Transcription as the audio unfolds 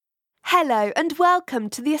Hello and welcome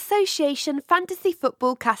to the Association Fantasy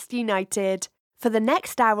Football Cast United. For the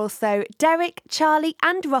next hour or so, Derek, Charlie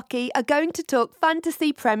and Rocky are going to talk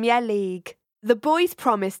Fantasy Premier League. The boys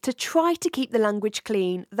promise to try to keep the language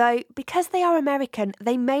clean, though because they are American,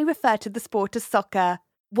 they may refer to the sport as soccer.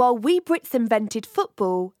 While we Brits invented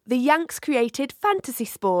football, the Yanks created fantasy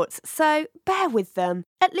sports, so bear with them.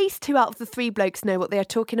 At least 2 out of the 3 blokes know what they are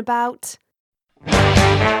talking about.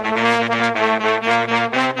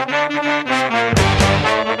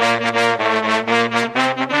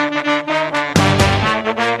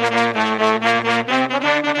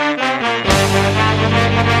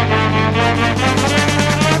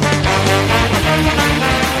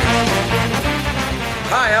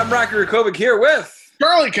 Hi, I'm Rocky Rakovic here with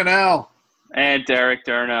Charlie Canal and Derek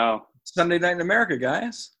Durno. Sunday Night in America,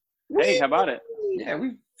 guys. Hey, how about it? Yeah,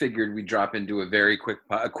 we figured we'd drop into a very quick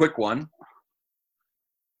one.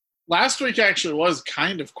 Last week actually was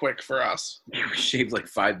kind of quick for us. We shaved like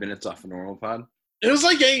 5 minutes off a normal pod. It was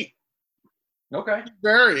like 8. Okay.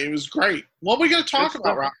 It was great. What are we going to talk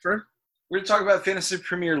about, Rockford? We're going to talk about Fantasy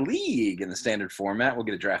Premier League in the standard format. We'll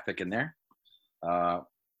get a draft pick in there.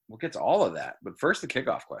 We'll get to all of that. But first, the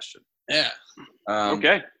kickoff question. Yeah.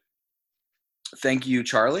 Okay. Thank you,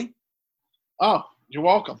 Charlie. Oh, you're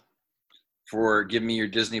welcome. For giving me your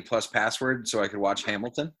Disney Plus password so I could watch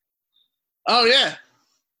Hamilton. Oh, yeah.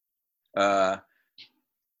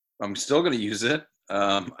 I'm still going to use it.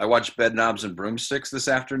 I watched Bedknobs and Broomsticks this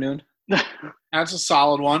afternoon. That's a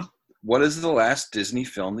solid one. What is the last Disney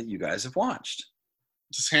film that you guys have watched?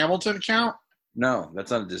 Does Hamilton count? No,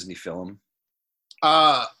 that's not a Disney film.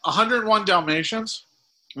 101 Dalmatians,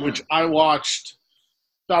 which I watched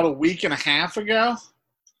about a week and a half ago.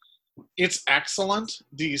 It's excellent.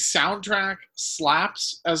 The soundtrack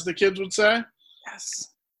slaps, as the kids would say. Yes.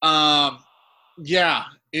 Yeah,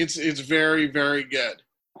 it's very, very good.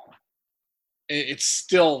 It's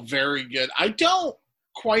still very good. I don't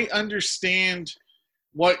quite understand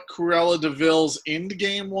what Cruella de Vil's end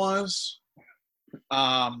game was.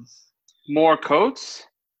 More coats?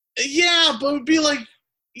 Yeah, but it would be like,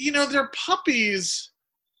 they're puppies.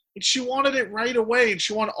 And she wanted it right away, and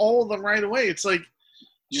she wanted all of them right away. It's like,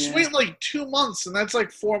 just wait like 2 months, and that's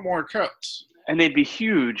like 4 more coats. And they'd be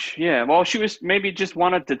huge. Yeah. Well, she was maybe just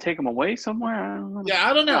wanted to take them away somewhere. I don't know. Yeah,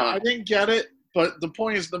 I don't know. I didn't get it. But the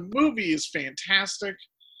point is, the movie is fantastic.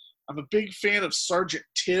 I'm a big fan of Sergeant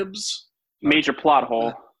Tibbs. Major plot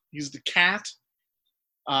hole. He's the cat.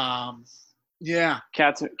 Yeah.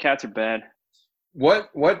 Cats are bad.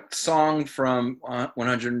 What song from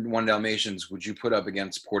 101 Dalmatians would you put up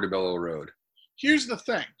against Portobello Road? Here's the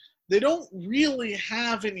thing. They don't really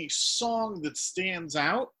have any song that stands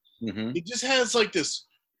out. Mm-hmm. It just has like this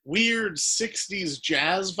weird 60s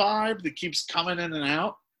jazz vibe that keeps coming in and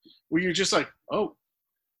out where you're just like, oh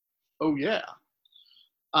yeah.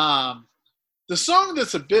 The song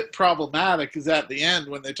that's a bit problematic is at the end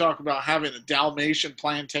when they talk about having a Dalmatian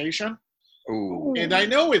plantation. Ooh. And I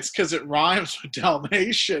know it's because it rhymes with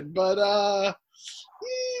Dalmatian, but I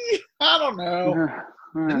don't know.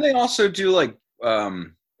 Didn't they also do like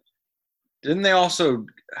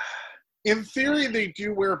In theory, they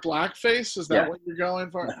do wear blackface. Is that what you're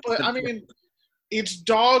going for? But I mean, it's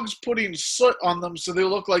dogs putting soot on them so they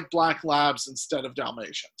look like black labs instead of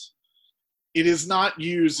Dalmatians. It is not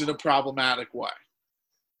used in a problematic way.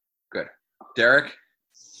 Good. Derek,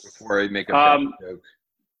 before I make a bad joke.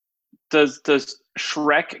 Does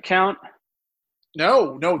Shrek count?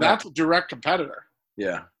 No, that's a direct competitor.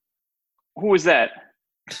 Yeah. Who is that?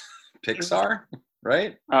 Pixar,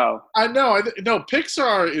 right? Oh. No,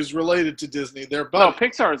 Pixar is related to Disney. They're both. No,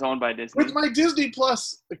 Pixar is owned by Disney. With my Disney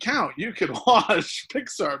Plus account, you can watch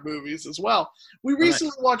Pixar movies as well. We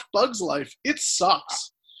recently watched Bug's Life. It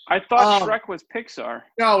sucks. I thought Shrek was Pixar.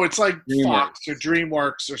 No, it's like DreamWorks. Fox or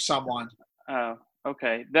DreamWorks or someone. Oh,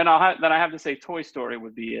 okay. Then I have to say Toy Story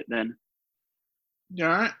would be it then. You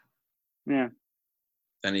all right? Yeah.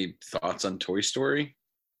 Any thoughts on Toy Story?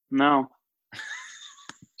 No.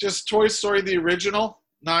 Just Toy Story the original,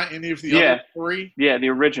 not any of the other 3. Yeah, the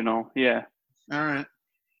original. Yeah. All right.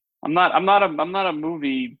 I'm not a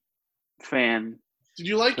movie fan. Did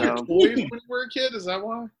you like your toys when you were a kid? Is that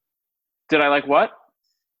why? Did I like what?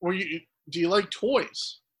 Do you like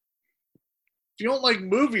toys? If you don't like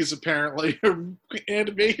movies, apparently, or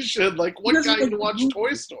animation, like what got you to watch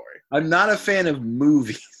Toy Story? I'm not a fan of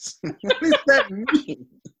movies. What does that mean?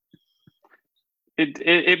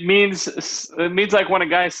 It means like when a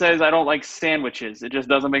guy says I don't like sandwiches. It just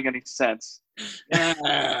doesn't make any sense.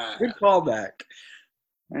 Good callback.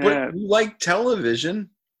 But you like television.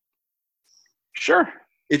 Sure.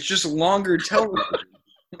 It's just longer television.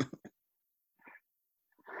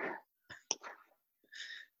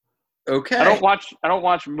 Okay. I don't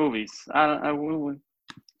watch movies.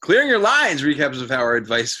 Clearing Your Lines recaps of how our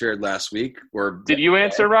advice fared last week. Or Did you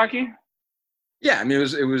answer, Rocky? Yeah, I mean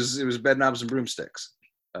it was Bed Knobs and Broomsticks.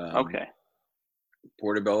 Okay.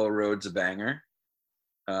 Portobello Road's a banger.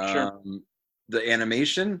 Sure. The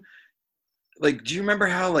animation, like, do you remember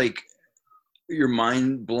how like your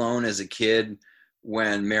mind blown as a kid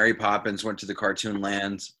when Mary Poppins went to the cartoon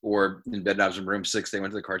land, or in Bed Knobs and Broomsticks they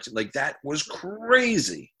went to the cartoon? Like, that was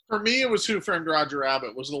crazy. For me, it was Who Framed Roger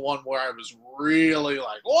Rabbit was the one where I was really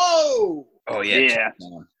like, whoa! Oh, yeah.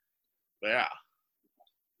 Yeah.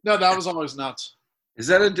 No, that was always nuts. Is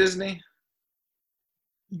that a Disney?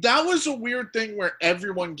 That was a weird thing where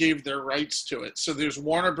everyone gave their rights to it. So there's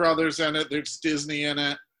Warner Brothers in it. There's Disney in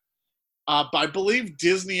it. But I believe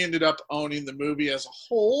Disney ended up owning the movie as a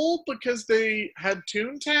whole because they had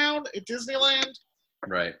Toontown at Disneyland.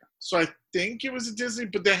 Right. So I think it was a Disney,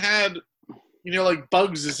 but they had, like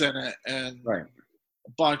Bugs is in it and Right.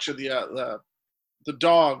 a bunch of the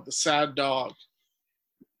dog, the sad dog.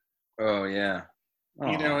 Oh, yeah.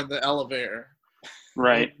 In the elevator.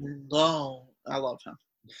 Right. No, I love him.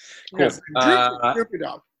 Cool. Yes, Droopy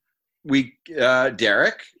dog.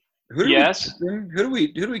 Derek. Yes. Who do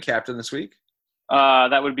we captain this week?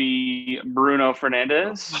 That would be Bruno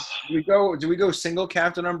Fernandez. Do we go single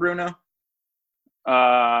captain on Bruno?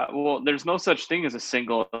 Well, there's no such thing as a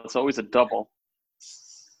single. It's always a double.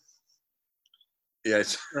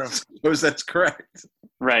 Yes, I suppose that's correct.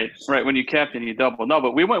 Right. When you captain, you double. No,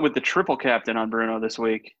 but we went with the triple captain on Bruno this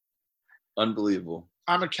week. Unbelievable.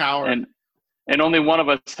 I'm a coward. And only one of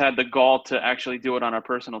us had the gall to actually do it on our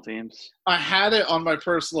personal teams. I had it on my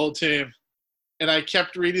personal team, and I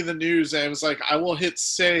kept reading the news, and I was like, I will hit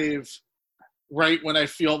save right when I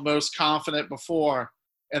feel most confident before,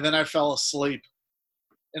 and then I fell asleep,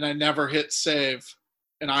 and I never hit save,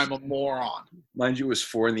 and I'm a moron. Mind you, it was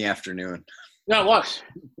 4 p.m. Yeah, it was.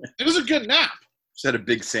 It was a good nap. Just had a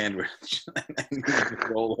big sandwich. I needed to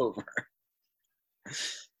roll over.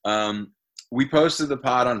 We posted the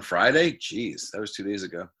pod on Friday. Jeez, that was 2 days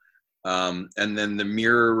ago. And then the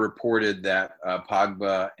Mirror reported that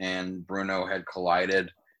Pogba and Bruno had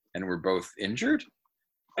collided and were both injured.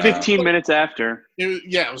 15 minutes after. It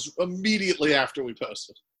was immediately after we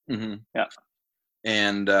posted. Mm-hmm. Yeah.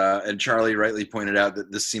 And Charlie rightly pointed out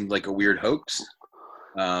that this seemed like a weird hoax.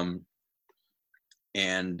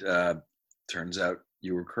 And turns out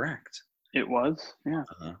you were correct. It was, yeah.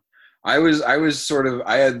 I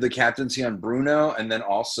had the captaincy on Bruno and then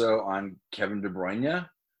also on Kevin De Bruyne.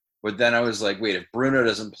 But then I was like, wait, if Bruno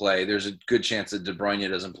doesn't play, there's a good chance that De Bruyne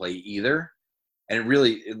doesn't play either. And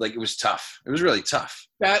it was tough. It was really tough.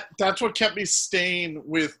 That's what kept me staying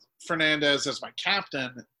with Fernandez as my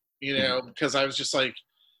captain, because I was just like,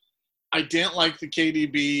 I didn't like the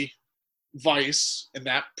KDB vice, and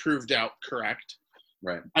that proved out correct.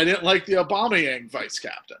 Right. I didn't like the Aubameyang vice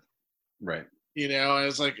captain. Right. I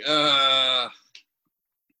was like, let's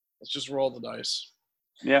just roll the dice.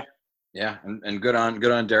 Yeah. Yeah, and good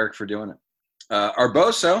on Derek for doing it.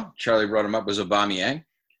 Arboso, Charlie brought him up, was Aubameyang.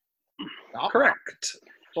 Correct.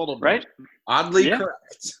 Total right? Oddly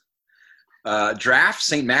correct. Draft,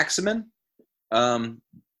 St. Maximin.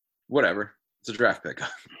 Whatever. It's a draft pick.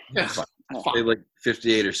 Yeah. They like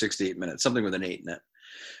 58 or 68 minutes, something with an 8 in it.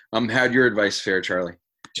 How'd your advice fare, Charlie?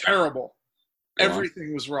 Terrible.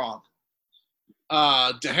 Everything was wrong.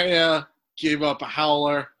 De Gea gave up a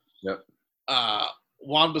howler. Yep.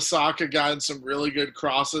 Wan-Bissaka got in some really good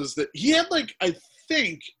crosses. That he had I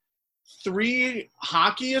think 3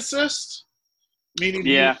 hockey assists,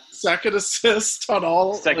 meaning second assist on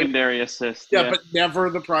all secondary assist. Yeah, but never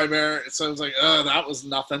the primary. So I was like, that was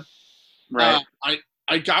nothing. Right.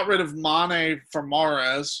 I got rid of Mane for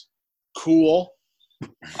Mahrez. Cool.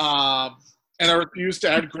 And I refused to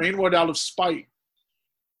add Greenwood out of spite.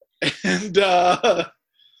 And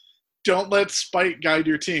don't let spite guide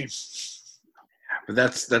your team. But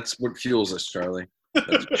that's what fuels us, Charlie.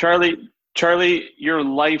 Charlie, your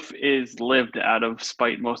life is lived out of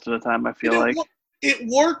spite most of the time, I feel like. It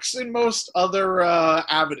works in most other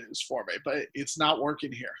avenues for me, but it's not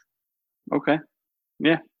working here. Okay.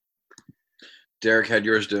 Yeah. Derek, how'd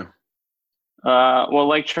yours do? Well,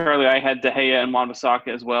 like Charlie, I had De Gea and Wan-Bissaka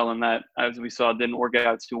as well, and that, as we saw, didn't work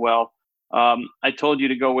out too well. I told you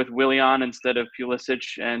to go with Willian instead of Pulisic,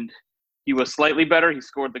 and he was slightly better. He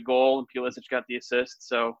scored the goal, and Pulisic got the assist.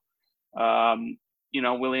 So,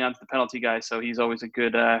 Willian's the penalty guy, so he's always a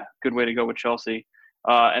good way to go with Chelsea.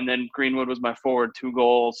 And then Greenwood was my forward, 2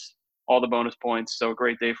 goals, all the bonus points. So a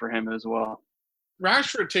great day for him as well.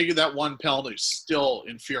 Rashford taking that 1 penalty still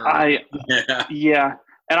infuriating. Yeah.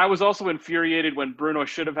 And I was also infuriated when Bruno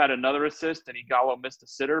should have had another assist and Igalo missed a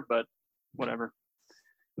sitter, but whatever.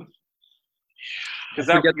 Because Because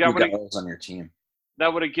that was on your team.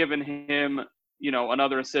 that would have given him,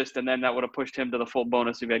 another assist, and then that would have pushed him to the full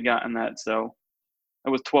bonus if he had gotten that. So it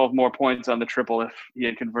was 12 more points on the triple if he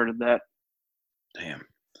had converted that. Damn.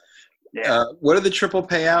 Yeah. What did the triple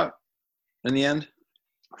pay out in the end?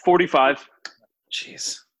 45.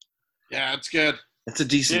 Jeez. Yeah, it's good. That's a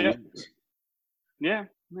decent week. Yeah.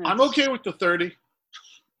 I'm okay with the 30.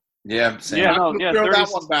 Yeah, same. Yeah, I'm no, gonna yeah, throw 30's that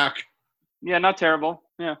one back. Yeah, not terrible.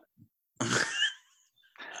 Yeah.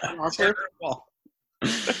 Terrible.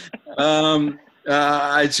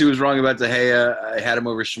 I too was wrong about De Gea. I had him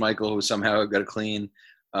over Schmeichel, who somehow got a clean.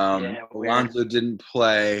 Weird. Alonso didn't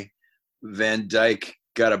play. Van Dijk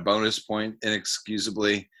got a bonus point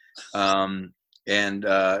inexcusably. And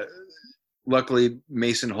luckily,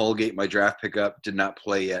 Mason Holgate, my draft pickup, did not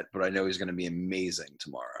play yet, but I know he's going to be amazing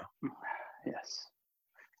tomorrow. Yes.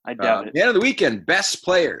 I doubt it. The end of the weekend, best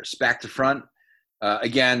players back to front.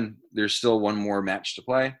 Again, there's still one more match to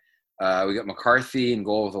play. We got McCarthy in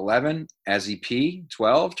goal with 11, Azzy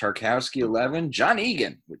 12, Tarkowski 11, John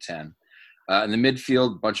Egan with 10. In the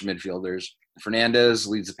midfield, bunch of midfielders. Fernandez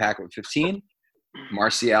leads the pack with 15,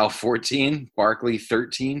 Martial 14, Barkley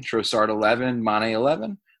 13, Trossard 11, Mane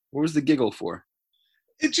 11. What was the giggle for?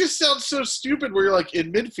 It just sounds so stupid where you're like,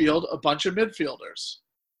 in midfield, a bunch of midfielders.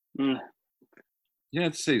 Mm. You don't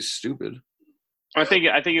have to say stupid. I think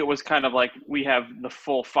it was kind of like we have the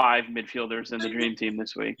full 5 midfielders in the dream team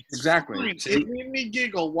this week. Exactly. It made me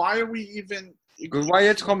giggle. Why are we even? Why you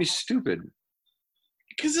have to call me stupid?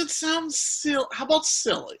 Because it sounds silly. How about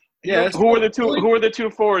silly? Yeah. Who are the two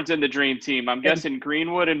forwards in the dream team? I'm guessing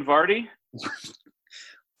Greenwood and Vardy.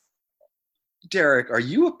 Derek, are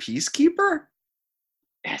you a peacekeeper?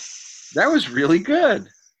 Yes. That was really good.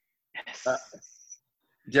 Yes.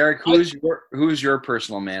 Derek, who's your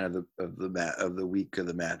personal man of the week of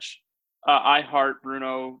the match? I heart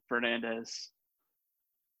Bruno Fernandes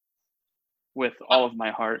with all of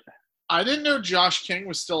my heart. I didn't know Josh King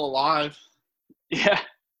was still alive. Yeah.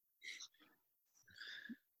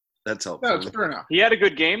 That's helpful. No, it's Bruno. He had a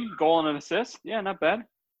good game, goal and an assist. Yeah, not bad.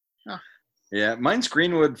 Yeah, mine's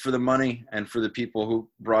Greenwood for the money and for the people who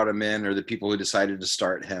brought him in or the people who decided to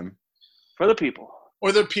start him. For the people.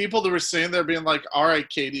 Or the people that were sitting there being like, all right,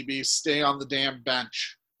 KDB, stay on the damn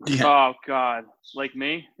bench. Yeah. Oh, God. Like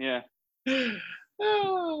me? Yeah. I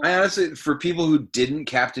honestly, for people who didn't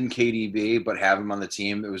captain KDB but have him on the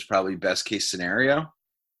team, it was probably best case scenario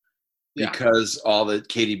because all the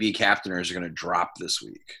KDB captainers are going to drop this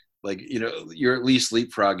week. Like, you're at least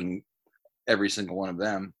leapfrogging every single one of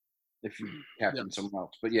them if you captain someone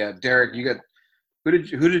else. But yeah, Derek, you got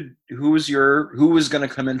who was going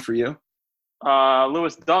to come in for you?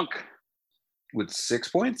 Lewis Dunk. With 6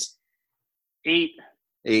 points? 8.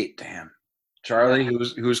 8, damn. Charlie,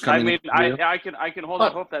 who's coming? I mean, I can hold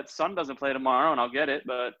out hope that Son doesn't play tomorrow, and I'll get it.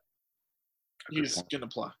 But he's gonna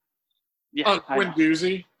play. Yeah,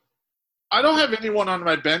 Guendouzi. I don't have anyone on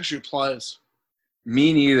my bench who plays.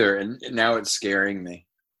 Me neither, and now it's scaring me.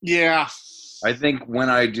 Yeah. I think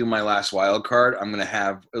when I do my last wild card, I'm going to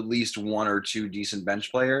have at least 1 or 2 decent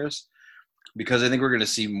bench players because I think we're going to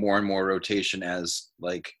see more and more rotation as,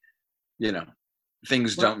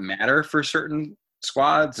 things don't matter for certain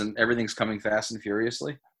squads and everything's coming fast and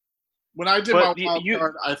furiously. When I did my wild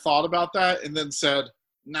card, I thought about that and then said,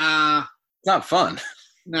 nah. It's not fun.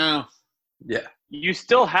 No. Yeah. You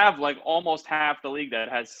still have, almost half the league that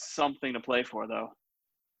has something to play for, though.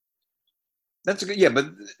 That's a good – yeah, but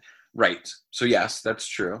 – right. So, yes, that's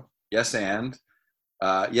true. Yes, and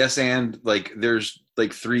there's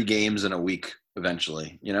 3 games in a week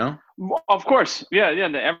eventually, Of course. Yeah,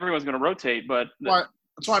 everyone's going to rotate, but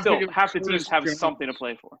that's why I'm picking half the teams have something to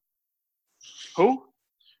play for. Who?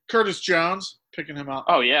 Curtis Jones, picking him up.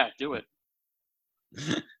 Oh, yeah, do it.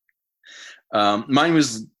 Mine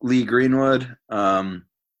was Lee Greenwood.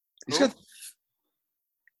 He's got –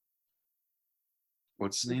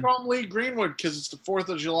 what's his name? Call him Lee Greenwood because it's the 4th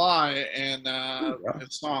of July and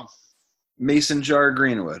it's song. Mason Jar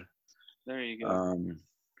Greenwood. There you go.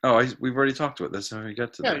 We've already talked about this. How we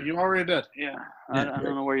got to that. Yeah, you already did. Yeah, I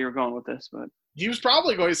don't know where you were going with this, but he was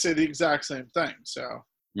probably going to say the exact same thing. So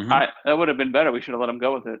that would have been better. We should have let him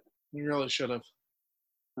go with it. We really should have.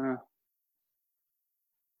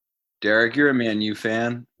 Derek, you're a Man U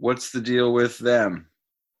fan. What's the deal with them?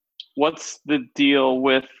 What's the deal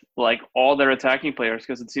with all their attacking players?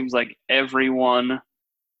 Because it seems like everyone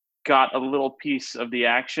got a little piece of the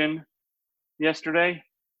action yesterday.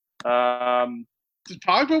 Did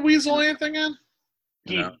Pogba weasel anything in?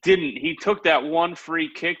 He didn't. He took that one free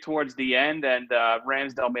kick towards the end, and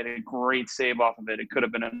Ramsdale made a great save off of it. It could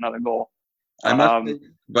have been another goal. I must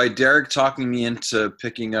by Derek talking me into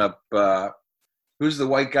picking up who's the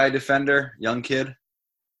white guy defender, young kid?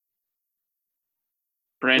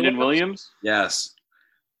 Brandon Williams? Yes.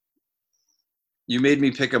 You made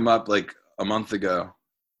me pick him up like a month ago.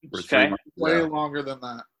 Or 3 months ago. Way longer than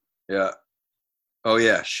that. Yeah. Oh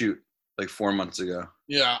yeah, shoot. Like 4 months ago.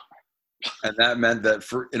 Yeah. And that meant that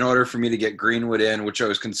in order for me to get Greenwood in, which I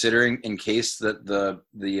was considering in case that the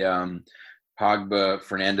Pogba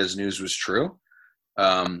Fernandez news was true,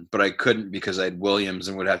 but I couldn't because I had Williams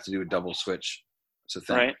and would have to do a double switch. It's a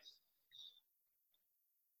thing. Right.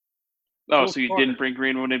 Oh, so you didn't bring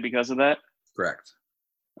Greenwood in because of that? Correct.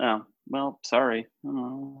 Oh, well, sorry. I don't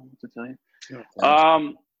know what to tell you.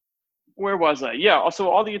 Yeah, where was I? Yeah, also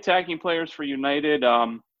all the attacking players for United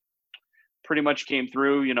pretty much came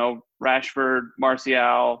through. You know, Rashford,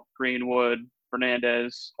 Martial, Greenwood,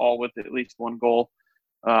 Fernandez, all with at least one goal.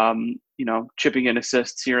 You know, chipping in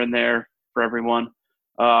assists here and there for everyone.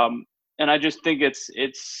 And I just think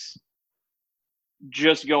it's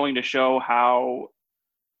just going to show how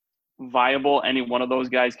viable any one of those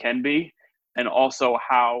guys can be, and also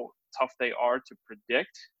how tough they are to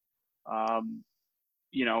predict.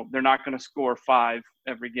 You know, they're not going to score 5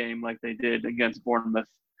 every game like they did against Bournemouth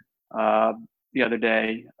the other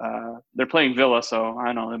day. They're playing Villa, so I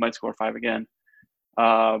don't know, they might score 5 again.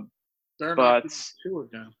 They're not giving up 2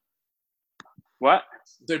 again. What?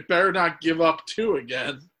 They better not give up 2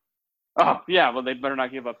 again. Oh, yeah, well, they better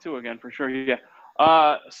not give up 2 again for sure. Yeah.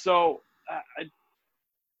 So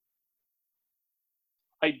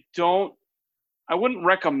I wouldn't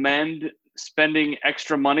recommend spending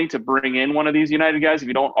extra money to bring in one of these United guys if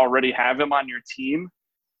you don't already have him on your team.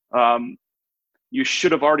 You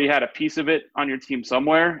should have already had a piece of it on your team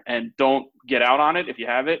somewhere, and don't get out on it if you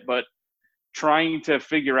have it. But trying to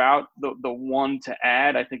figure out the one to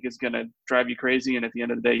add, I think, is going to drive you crazy. And at the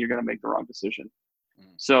end of the day, you're going to make the wrong decision.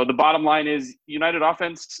 So the bottom line is United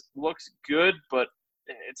offense looks good, but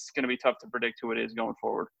it's going to be tough to predict who it is going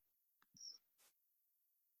forward.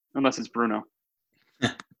 Unless it's Bruno.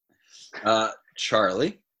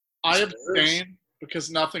 Charlie? I abstain because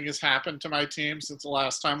nothing has happened to my team since the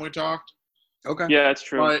last time we talked. Okay. Yeah, that's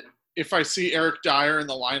true. But if I see Eric Dyer in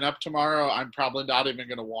the lineup tomorrow, I'm probably not even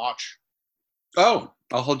going to watch. Oh,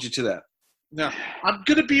 I'll hold you to that. No, I'm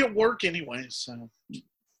going to be at work anyway, so.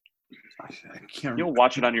 I can't. You'll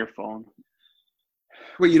watch it on your phone.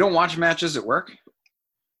 Wait, you don't watch matches at work?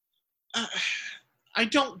 I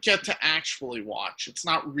don't get to actually watch. It's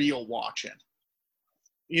not real watching.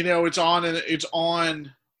 You know, it's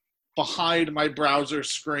on behind my browser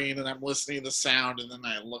screen, and I'm listening to the sound, and then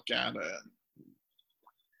I look at it.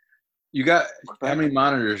 You got how many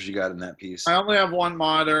monitors you got in that piece? I only have one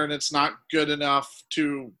monitor, and it's not good enough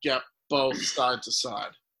to get both side to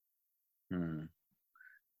side.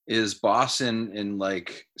 Is Boston in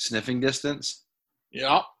like sniffing distance?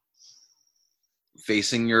 Yep.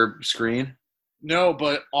 Facing your screen? No,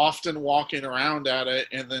 but often walking around at it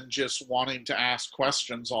and then just wanting to ask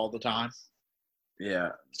questions all the time. Yeah.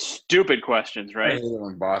 Stupid questions, right? I hate it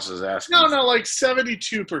when bosses ask. No, like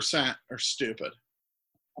 72% are stupid.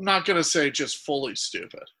 I'm not going to say just fully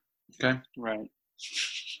stupid. Okay. Right.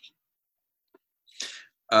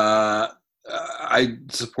 I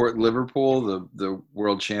support Liverpool, the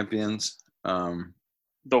world champions. The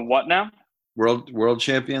what now? World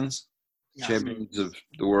champions? Yes. Champions of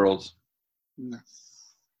the world.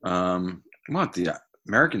 What the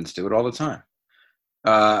Americans do it all the time.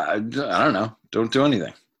 I don't know. Don't do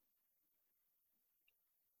anything.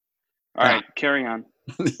 All right, carry on.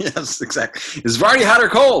 Yes, exactly. Is Vardy hot or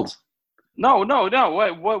cold? No.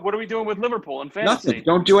 What are we doing with Liverpool and fantasy? Nothing.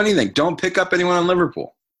 Don't do anything. Don't pick up anyone on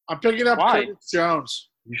Liverpool. I'm picking up Why? Curtis Jones.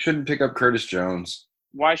 You shouldn't pick up Curtis Jones.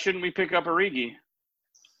 Why shouldn't we pick up Origi?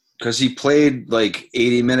 Because he played like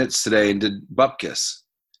 80 minutes today and did bupkis.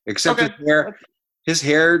 Except Okay. his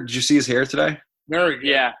hair. Did you see his hair today? Very good.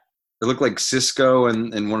 Yeah. It looked like Cisco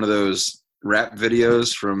in one of those rap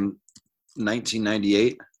videos from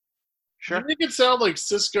 1998. Sure. I think it sounded like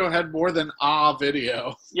Cisco had more than a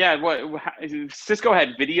video. Yeah. What? Cisco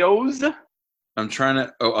had videos. I'm trying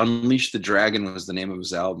to. Oh, Unleash the Dragon was the name of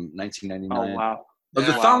his album, 1999. Oh wow. Oh,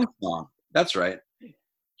 the Yeah. Thong Song. That's right.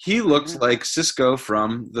 He looked like Cisco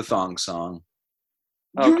from the Thong Song.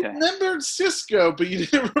 You Okay. remembered Cisco, but you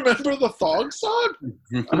didn't remember the Thong song?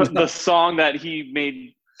 The song that he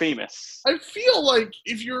made famous. I feel like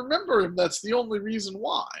if you remember him, that's the only reason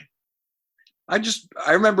why. I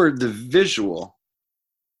remember the visual.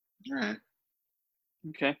 All right.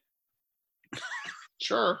 Okay.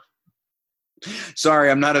 Sure.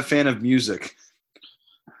 Sorry, I'm not a fan of music.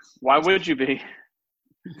 Why would you be?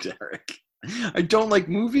 Derek. I don't like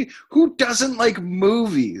movie. Who doesn't like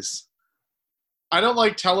movies? I don't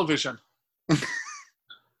like television.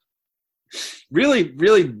 Really,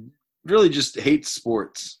 really, really just hate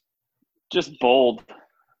sports. Just bold.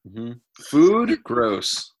 Mm-hmm. Food,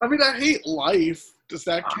 gross. I mean, I hate life. Does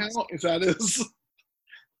that count? If that is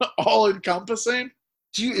all encompassing?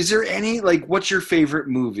 Is there any, like, what's your favorite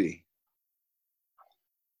movie?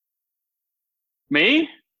 Me?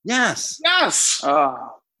 Yes. Yes.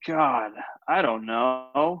 Oh, God. I don't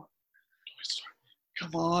know.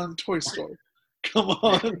 Come on, Toy Story. Come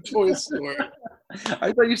on, Toy Story.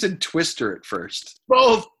 I thought you said Twister at first.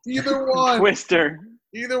 Both. Either one. Twister.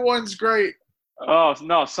 Either one's great. Oh,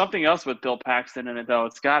 no. Something else with Bill Paxton in it, though.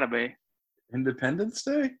 It's got to be. Independence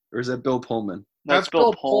Day? Or is that Bill Pullman? That's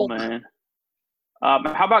Bill Pullman.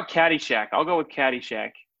 How about Caddyshack? I'll go with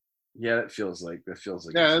Caddyshack. Yeah, that feels like.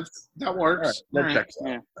 Yeah, that works. All right, that All checks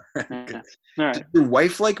out. Yeah. All right. Does your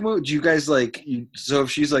wife like movie? Do you guys like? So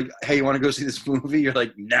if she's like, "Hey, you want to go see this movie?" You're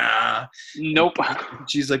like, "Nah." Nope.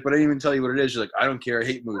 She's like, "But I didn't even tell you what it is." You're like, "I don't care. I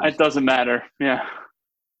hate movies." It doesn't matter. Yeah.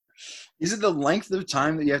 Is it the length of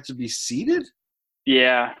time that you have to be seated?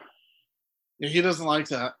 Yeah. Yeah, he doesn't like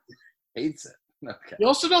that. Hates it. Okay. You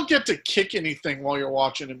also don't get to kick anything while you're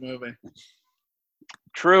watching a movie.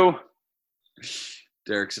 True.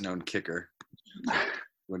 Derek's an own kicker.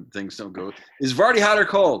 When things don't go. Is Vardy hot or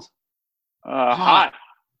cold? Hot.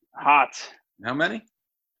 How many?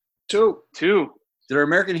 2. Did our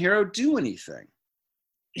American hero do anything?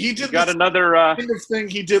 He did got the another kind of thing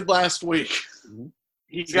he did last week.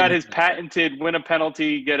 he got his patented win a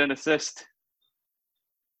penalty, get an assist.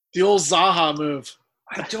 The old Zaha move.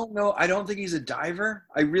 I don't know. I don't think he's a diver.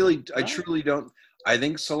 I truly don't. I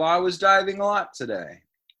think Salah was diving a lot today.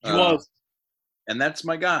 He was. And that's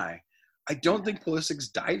my guy. I don't think Pulisic's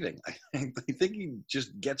diving. I think he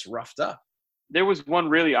just gets roughed up. There was one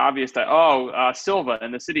really obvious dive. Silva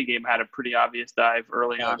in the City game had a pretty obvious dive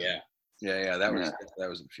early on. Yeah. That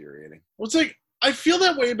was infuriating. Well, it's like, I feel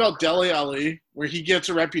that way about Dele Alli, where he gets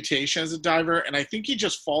a reputation as a diver, and I think he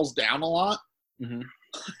just falls down a lot. Mm-hmm.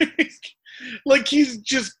 Like he's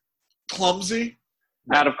just clumsy.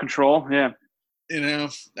 Out of control, yeah. Yeah.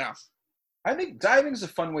 I think diving's a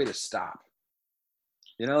fun way to stop.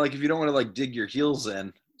 Like if you don't want to like dig your heels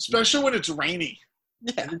in. Especially when it's rainy.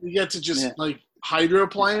 Yeah. And you get to just like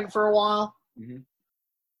hydroplane for a while. Mm-hmm.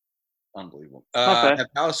 Unbelievable. Okay.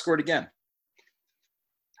 Have Palace scored again?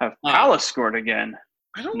 Have Palace scored again?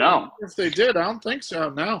 I don't know if they did. I don't think so.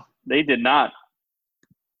 No. They did not.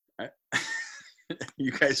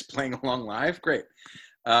 You guys playing along live? Great.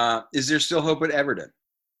 Is there still hope at Everton?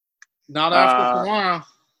 Not after tomorrow.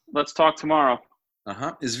 Let's talk tomorrow.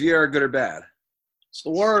 Is VR good or bad? It's the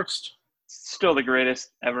worst. Still the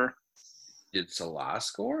greatest ever. Did Salah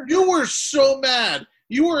score? You were so mad.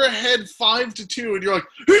 You were ahead 5-2, and you're like,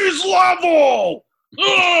 he's level!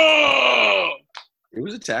 It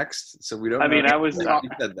was a text, so we don't. I mean, know I was. said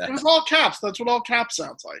that. It was all caps. That's what all caps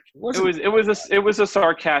sounds like. It was a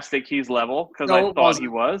sarcastic. He's level because I thought he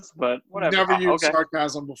was, but whatever. Never used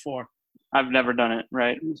sarcasm before. I've never done it.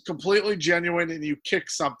 Right. It was completely genuine, and you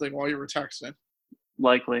kicked something while you were texting.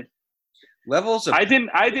 Likely. Levels of. I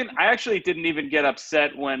actually didn't even get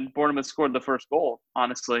upset when Bournemouth scored the first goal.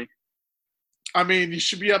 Honestly. I mean, you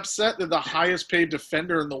should be upset that the highest paid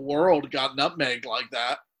defender in the world got nutmegged like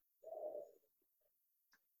that.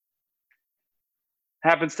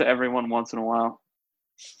 Happens to everyone once in a while.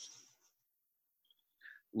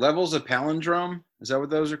 Levels of palindrome? Is that what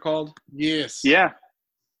those are called? Yes. Yeah.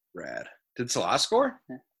 Rad. Did Salah score?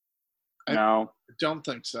 No. I don't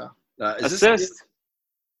think so. Assist.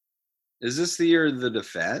 Is this the year of the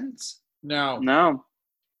defense? No.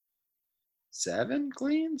 7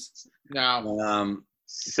 cleans? No.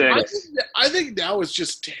 6. I think that was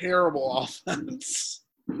just terrible offense.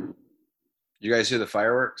 You guys hear the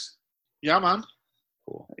fireworks? Yeah, man.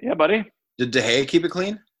 Cool. Yeah, buddy. Did De Gea keep it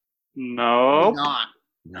clean? No. Not.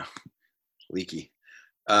 No. Leaky.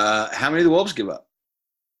 How many did the Wolves give up?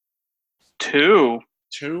 2.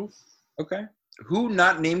 2. Okay. Who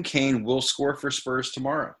not named Kane will score for Spurs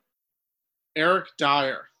tomorrow? Eric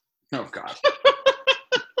Dyer. Oh, God.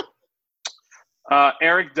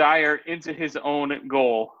 Eric Dyer into his own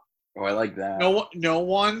goal. Oh, I like that. No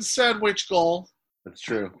one said which goal. That's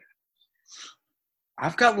true.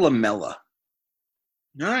 I've got Lamella.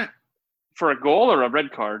 All right. For a goal or a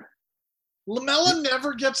red card? Lamella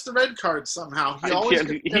never gets the red card somehow. He I always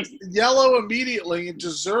can't- gets yellow immediately and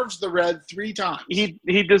deserves the red 3 times.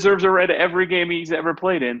 He deserves a red every game he's ever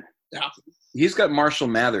played in. Yeah. He's got Marshall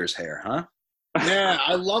Mathers hair, huh? Yeah,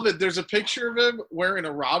 I love it. There's a picture of him wearing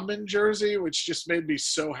a Rodman jersey, which just made me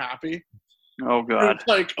so happy. Oh God. It's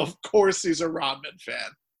like, of course he's a Rodman fan.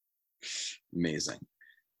 Amazing.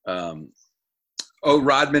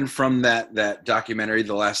 Rodman from that documentary,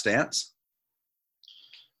 The Last Dance?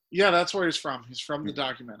 Yeah, that's where he's from. He's from the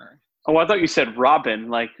documentary. Oh, I thought you said Robin,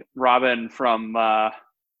 like Robin from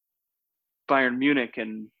Bayern Munich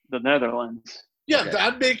in the Netherlands. Yeah, Okay.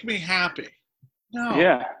 that'd make me happy. No.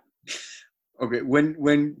 Yeah. Okay,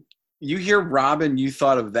 when you hear Robin, you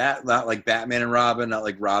thought of that, not like Batman and Robin, not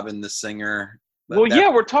like Robin the singer. Well, yeah,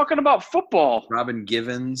 we're talking about football. Robin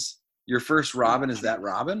Givens. Your first Robin, is that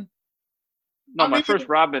Robin? No, I my mean, first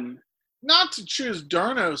Robin. Not to choose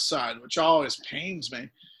Durno's side, which always pains me.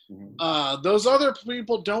 Mm-hmm. Those other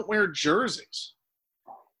people don't wear jerseys.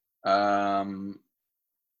 Correct.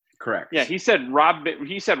 Yeah, he said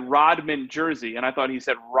Rodman jersey, and I thought he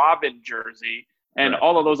said Robin jersey. And Correct.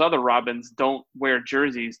 all of those other Robins don't wear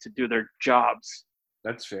jerseys to do their jobs.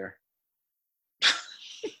 That's fair.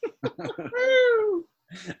 Woo!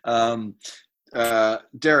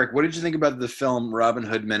 Derek, what did you think about the film Robin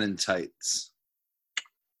Hood Men in Tights?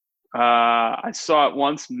 I saw it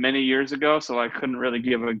once many years ago, so I couldn't really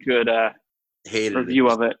give a good Hated review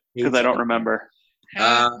it. of it because I don't remember.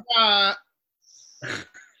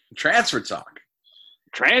 Transfer talk.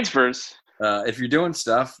 Transfers. If you're doing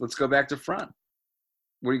stuff, let's go back to front.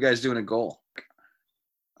 What are you guys doing at goal?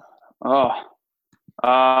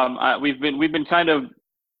 We've been kind of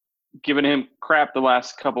giving him crap the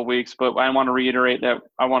last couple weeks, but I want to reiterate that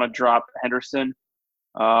I want to drop Henderson.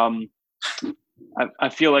 I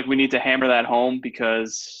feel like we need to hammer that home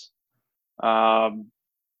because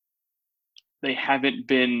they haven't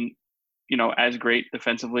been, as great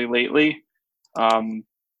defensively lately.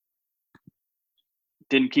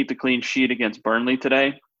 Didn't keep the clean sheet against Burnley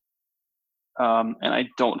today. And I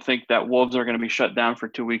don't think that Wolves are going to be shut down for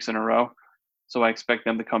 2 weeks in a row. So I expect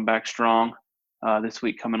them to come back strong this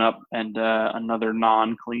week coming up, and another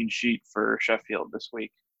non-clean sheet for Sheffield this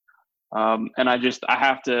week. And I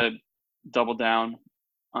have to double down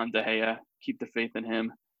on De Gea, keep the faith in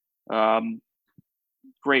him.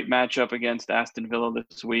 Great matchup against Aston Villa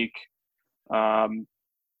this week.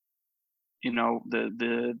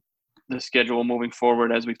 The schedule moving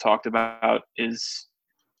forward, as we've talked about, is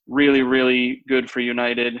really, really good for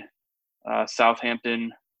United.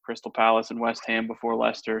 Southampton, Crystal Palace, and West Ham before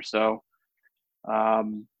Leicester. So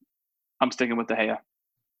I'm sticking with De Gea.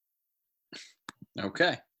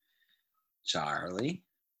 Okay. Charlie?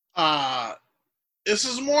 This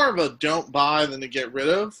is more of a don't buy than to get rid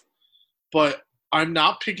of, but I'm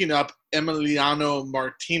not picking up Emiliano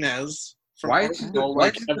Martinez from Arsenal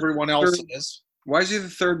like everyone else is. Why is he the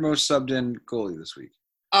third most subbed in goalie this week?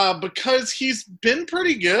 Because he's been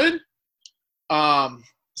pretty good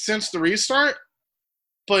since the restart,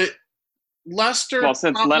 but Leicester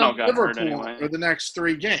since Leno got hurt anyway, for the next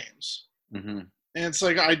 3 games. Mm-hmm. And it's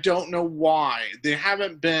like, I don't know why. They've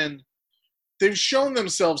shown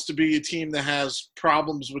themselves to be a team that has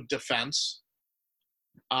problems with defense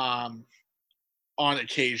on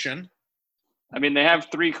occasion. I mean, they have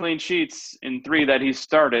 3 clean sheets in 3 that he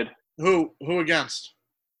started. Who against?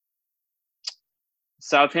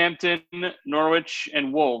 Southampton, Norwich,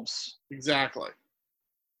 and Wolves. Exactly.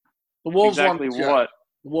 The Wolves exactly one. What?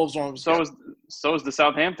 The Wolves one was so is the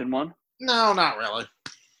Southampton one. No, not really.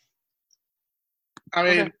 I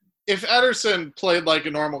mean, if Ederson played like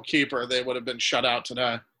a normal keeper, they would have been shut out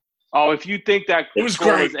today. Oh, if you think that It was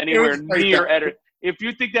goal great. is anywhere It was great. near Ederson, if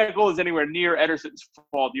you think that goal is anywhere near Ederson's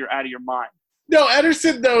fault, you're out of your mind. No,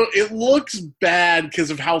 Ederson, though, it looks bad because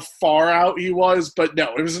of how far out he was, but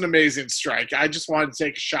no, it was an amazing strike. I just wanted to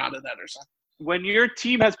take a shot at Ederson. When your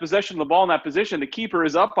team has possession of the ball in that position, the keeper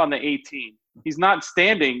is up on the 18. He's not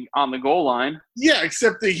standing on the goal line. Yeah,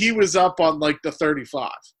 except that he was up on like the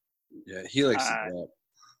 35. Yeah, he likes to go up.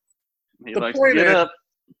 He The likes point to get is up.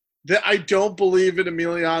 that I don't believe in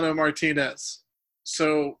Emiliano Martinez,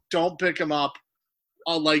 so don't pick him up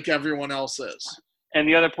like everyone else is. And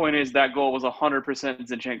the other point is that goal was 100%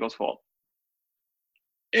 Zinchenko's fault.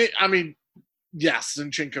 Yes,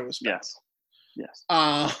 Zinchenko was bad. Yes.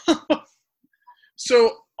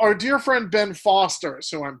 So our dear friend Ben Foster is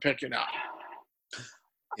who I'm picking up.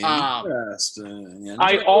 Interesting.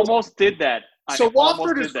 I almost did that. So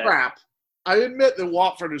Watford is crap. I admit that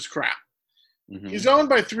Watford is crap. Mm-hmm. He's owned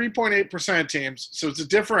by 3.8% of teams, so it's a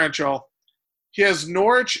differential. He has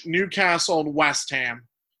Norwich, Newcastle, and West Ham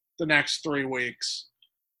the next 3 weeks.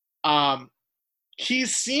 He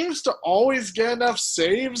seems to always get enough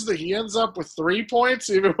saves that he ends up with 3 points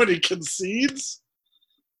even when he concedes.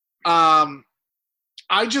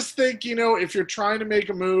 I just think, if you're trying to make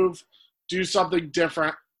a move, do something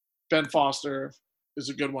different, Ben Foster is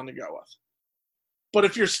a good one to go with. But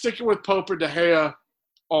if you're sticking with Pope or De Gea,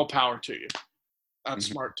 all power to you. That's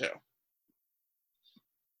smart too.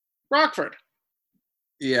 Rockford.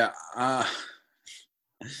 Yeah.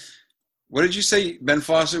 What did you say? Ben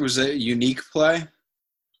Foster was a unique play?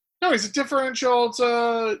 No, he's a differential. It's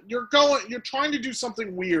you're trying to do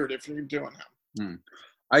something weird if you're doing him.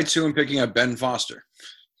 I too am picking up Ben Foster.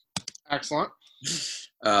 Excellent.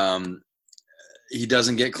 He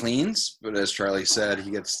doesn't get cleans, but as Charlie said,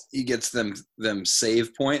 he gets them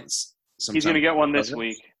save points. He's going to get one this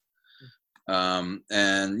week.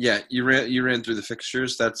 And yeah, you ran through the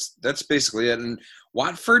fixtures. That's basically it. And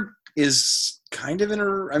Watford is kind of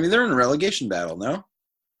they're in a relegation battle, no?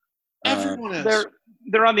 Everyone is.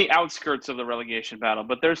 They're on the outskirts of the relegation battle,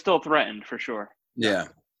 but they're still threatened for sure. Yeah.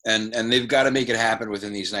 And they've got to make it happen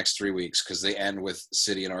within these next 3 weeks because they end with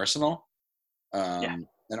City and Arsenal. And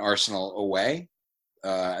Arsenal away.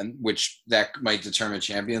 And which that might determine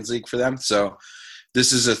Champions League for them. So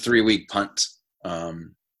this is a 3-week punt.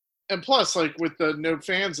 And plus, like with the no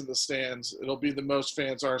fans in the stands, it'll be the most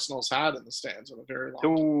fans Arsenal's had in the stands in a very long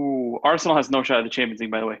time. Ooh, Arsenal has no shot at the Champions League,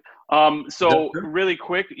 by the way. So really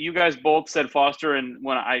quick, you guys both said Foster, and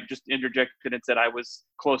when I just interjected and said I was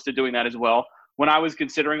close to doing that as well. When I was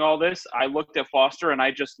considering all this, I looked at Foster and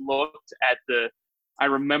I just looked at I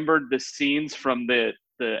remembered the scenes from the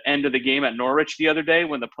end of the game at Norwich the other day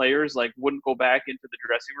when the players like wouldn't go back into the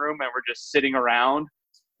dressing room and were just sitting around.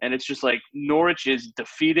 And it's just like Norwich is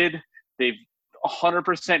defeated. They've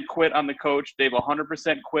 100% quit on the coach. They've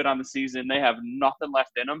 100% quit on the season. They have nothing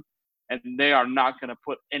left in them. And they are not going to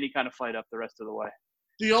put any kind of fight up the rest of the way.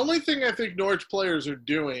 The only thing I think Norwich players are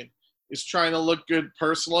doing is trying to look good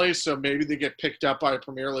personally, so maybe they get picked up by a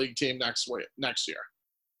Premier League team next year.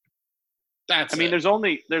 There's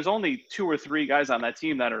only 2 or 3 guys on that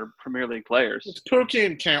team that are Premier League players. It's Pookie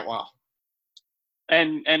and Cantwell.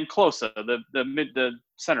 And Klose, the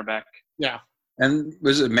center back. Yeah. And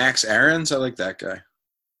was it Max Aarons? I like that guy.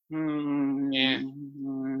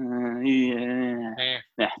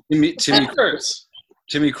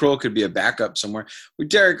 Timmy Krul could be a backup somewhere. Well,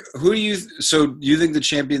 Derek, do you think the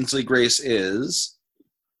Champions League race is?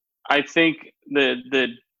 I think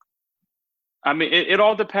it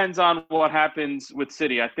all depends on what happens with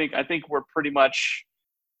City. I think we're pretty much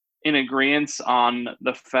in agreement on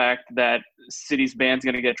the fact that City's ban's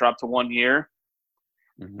going to get dropped to 1 year,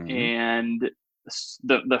 and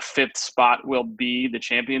the 5th spot will be the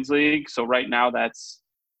Champions League. So right now that's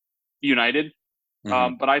United,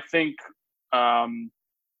 but I think, I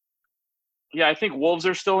think Wolves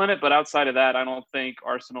are still in it. But outside of that, I don't think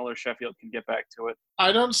Arsenal or Sheffield can get back to it.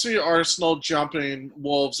 I don't see Arsenal jumping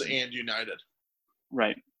Wolves and United.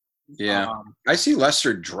 Right. Yeah, I see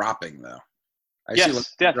Leicester dropping though. But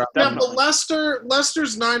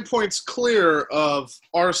Leicester's 9 points clear of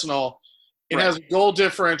Arsenal. It has a goal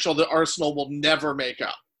differential that Arsenal will never make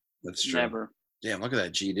up. That's true. Never. Damn, look at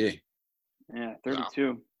that GD. Yeah,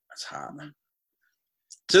 32. That's hot.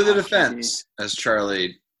 To the defense, as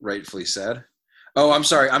Charlie rightfully said. Oh, I'm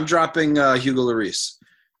sorry. I'm dropping Hugo Lloris.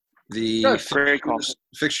 The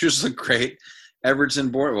fixtures look great.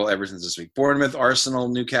 Everton's this week. Bournemouth, Arsenal,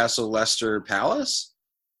 Newcastle, Leicester, Palace.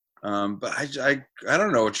 But I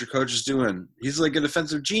don't know what your coach is doing. He's like a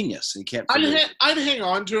defensive genius. He can't. I'd hang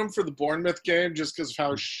on to him for the Bournemouth game just because of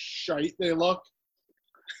how shite they look.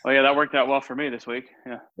 Oh yeah, that worked out well for me this week.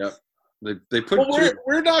 Yeah. Yep. They put. Well,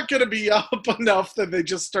 we're not going to be up enough that they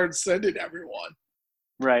just start sending everyone.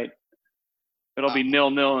 Right. It'll be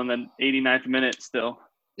 0-0 in the 89th minute still.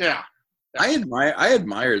 Yeah. I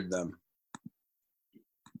admired them.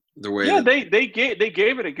 The way. Yeah, they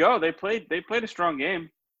gave it a go. They played a strong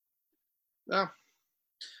game. Yeah.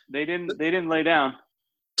 They didn't lay down.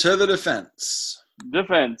 To the defense.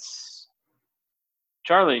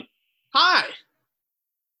 Charlie. Hi.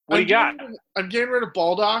 What do you got? I'm getting rid of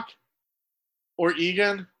Baldock or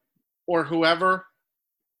Egan or whoever.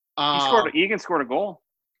 Egan scored a goal.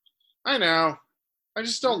 I know. I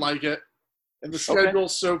just don't like it. And the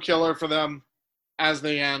schedule's so killer for them as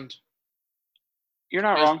they end. You're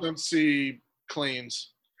not wrong. I don't see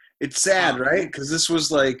cleans. It's sad, right? Because this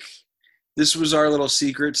was our little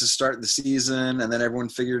secret to start the season, and then everyone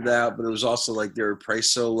figured it out. But it was also like they were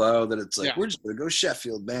priced so low that it's like we're just gonna go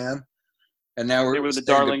Sheffield, man. And now they were the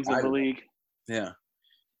darlings of the league. Yeah,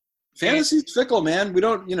 fantasy's fickle, man. We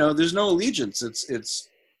don't, there's no allegiance. It's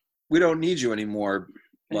we don't need you anymore,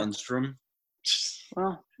 Lundstrom.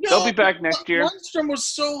 Well, they'll be back next year. Lundstrom was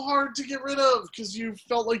so hard to get rid of because you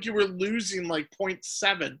felt like you were losing like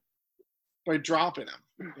 0.7 by dropping him.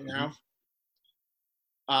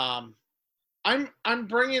 I'm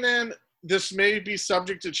bringing in. This may be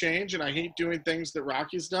subject to change, and I hate doing things that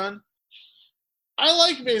Rocky's done. I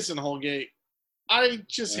like Mason Holgate. I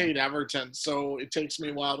just hate Everton, so it takes me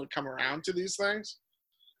a while to come around to these things.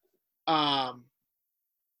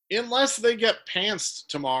 Unless they get pantsed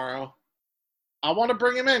tomorrow, I want to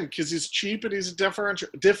bring him in because he's cheap and he's a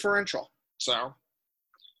differential. So,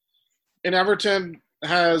 and Everton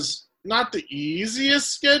has not the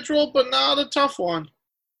easiest schedule, but not a tough one.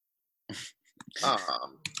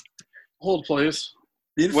 Hold, please.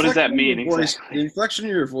 What does that mean exactly? The inflection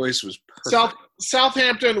of your voice was perfect.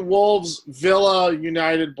 Southampton, Wolves, Villa,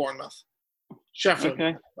 United, Bournemouth. Sheffield,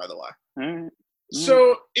 Okay. by the way. All right.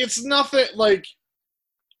 So it's nothing like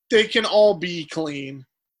they can all be clean.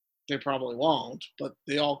 They probably won't, but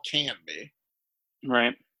they all can be.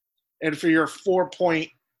 Right. And for your 4-point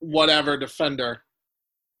whatever defender,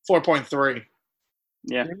 4.3.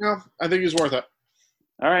 Yeah. I think he's worth it.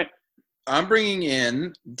 All right. I'm bringing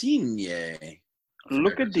in Digne.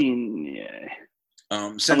 Look at Digne.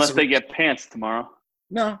 Unless they get pants tomorrow.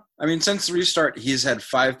 No. I mean, since the restart, he's had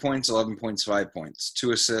 5 points, 11 points, 5 points.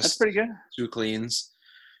 2 assists. That's pretty good. 2 cleans.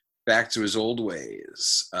 Back to his old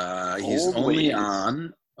ways. He's only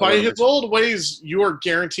on. By his old ways, you are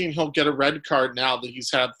guaranteeing he'll get a red card now that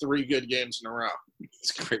he's had 3 good games in a row.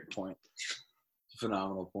 It's a great point.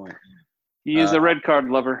 Phenomenal point. He is a red card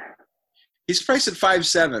lover. He's priced at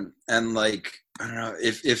 5.7, and I don't know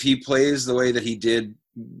if he plays the way that he did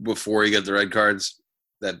before he got the red cards,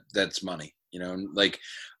 that's money.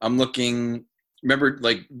 I'm looking. Remember,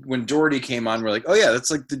 when Doherty came on, we're like, oh yeah, that's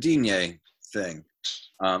like the Digne thing,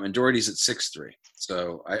 and Doherty's at 6.3,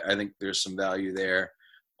 so I think there's some value there.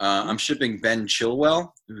 I'm shipping Ben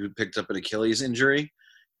Chilwell, who picked up an Achilles injury.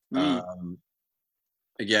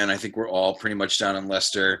 Again, I think we're all pretty much down on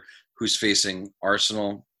Leicester, who's facing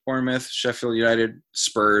Arsenal, Bournemouth, Sheffield United,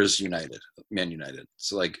 Spurs, Man United.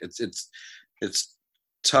 So it's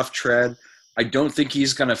tough tread. I don't think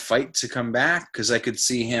he's going to fight to come back because I could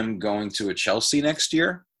see him going to a Chelsea next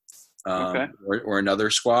year, or another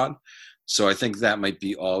squad. So I think that might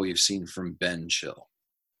be all we've seen from Ben Chill.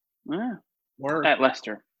 Yeah. At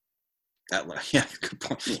Leicester. Yeah, good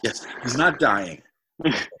point. Yes, he's not dying.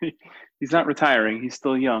 He's not retiring. He's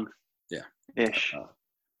still young. Yeah. Ish. All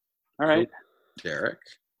right. Derek.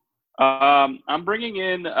 I'm bringing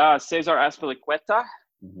in Cesar Azpilicueta.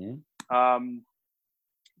 Mm-hmm.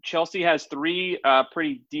 Chelsea has 3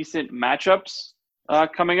 pretty decent matchups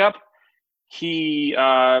coming up.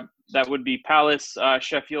 That would be Palace,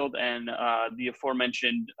 Sheffield, and the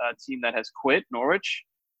aforementioned team that has quit, Norwich,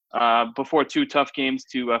 before 2 tough games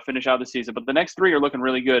to finish out the season. But the next 3 are looking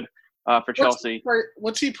really good for Chelsea.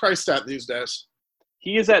 What's he priced at these days?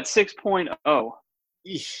 He is at 6.0.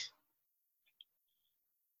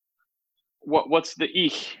 What's the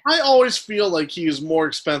eek? I always feel like he is more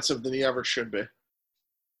expensive than he ever should be.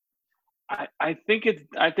 I think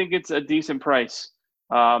it's a decent price.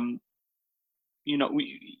 We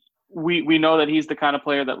know that he's the kind of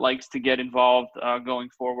player that likes to get involved going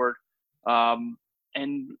forward.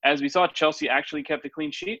 And as we saw, Chelsea actually kept a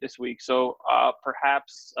clean sheet this week, so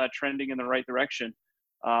perhaps trending in the right direction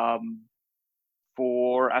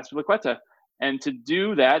for Azpilicueta. And to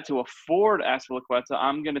do that, to afford Azpilicueta,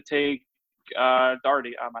 I'm going to take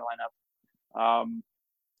Doherty out of my lineup.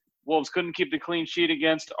 Wolves couldn't keep the clean sheet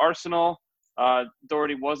against Arsenal.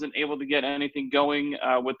 Doherty wasn't able to get anything going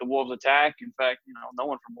with the Wolves attack. In fact, no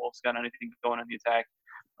one from Wolves got anything going in the attack.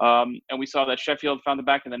 And we saw that Sheffield found the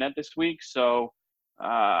back of the net this week. So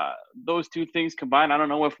those 2 things combined, I don't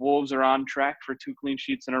know if Wolves are on track for 2 clean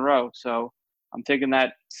sheets in a row. So I'm taking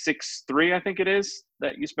that 6.3, I think it is,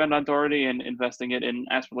 that you spend on Doherty and investing it in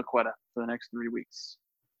Azpilicueta for the next 3 weeks.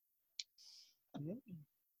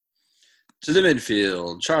 To the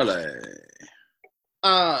midfield, Charlie.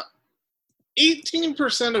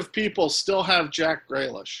 18% of people still have Jack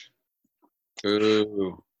Grealish.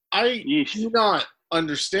 Ooh. I do not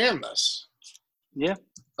understand this. Yeah.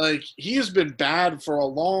 He has been bad for a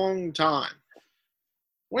long time.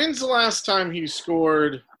 When's the last time he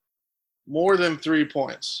scored more than 3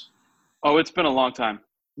 points? Oh, it's been a long time.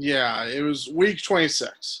 Yeah, it was week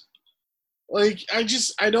 26.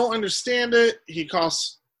 I don't understand it. He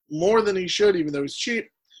costs more than he should, even though he's cheap.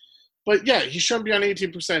 But yeah, he shouldn't be on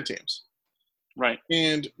 18% teams. Right.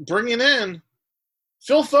 And bringing in,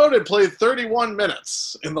 Phil Foden played 31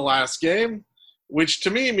 minutes in the last game, which to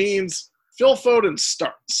me means Phil Foden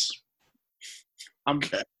starts. I'm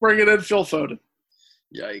bringing in Phil Foden.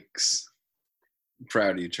 Yikes. I'm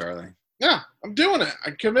proud of you, Charlie. Yeah, I'm doing it.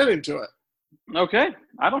 I'm committing to it. Okay.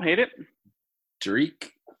 I don't hate it.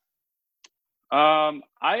 Drake. I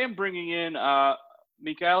am bringing in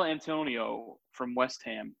Michail Antonio from West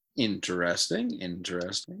Ham. Interesting.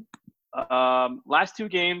 Last 2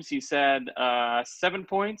 games, he's had 7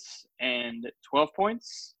 points and 12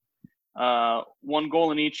 points. 1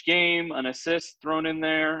 goal in each game, an assist thrown in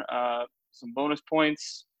there, some bonus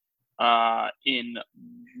points in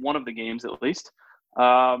one of the games at least.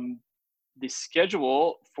 The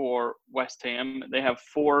schedule for West Ham, they have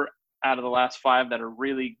 4 out of the last 5 that are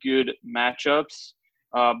really good matchups.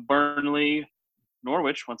 Burnley,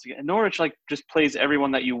 Norwich, once again. Norwich just plays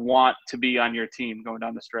everyone that you want to be on your team going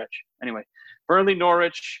down the stretch. Anyway, Burnley,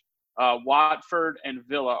 Norwich, Watford, and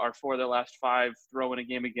Villa are 4 of their last 5 throwing a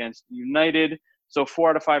game against United. So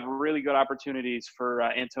 4 out of 5 really good opportunities for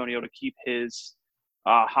Antonio to keep his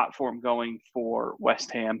hot form going for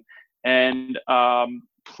West Ham. And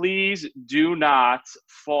please do not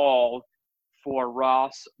fall for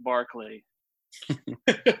Ross Barkley.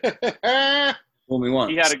 Fool me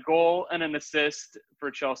once. He had a goal and an assist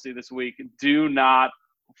for Chelsea this week. Do not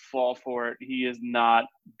fall for it. He is not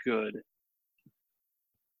good.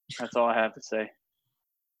 That's all I have to say.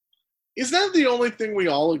 Is that the only thing we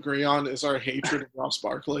all agree on is our hatred of Ross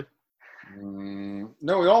Barkley?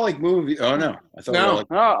 No, we all like movies. Oh, no. I thought No. we all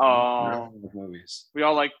like Uh-oh. movies. We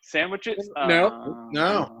all like sandwiches? No.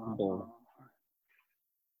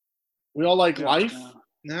 We all like life?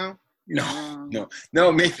 No.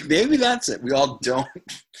 No, maybe that's it. We all don't.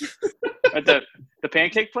 At the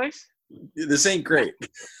pancake place? This ain't great.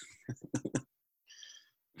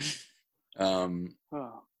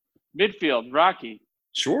 Midfield, Rocky.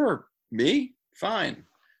 Sure. Me? Fine.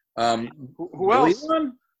 Who else?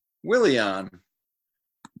 Willian.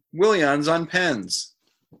 Willion's on pens.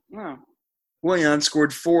 Oh. Willian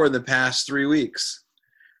scored 4 in the past 3 weeks.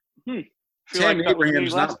 Feel Tam like that was me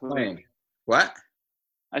Abraham's last not week. playing. What?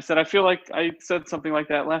 I said I feel like I said something like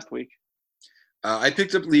that last week. I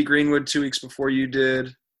picked up Lee Greenwood 2 weeks before you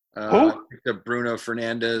did. Who? I picked up Bruno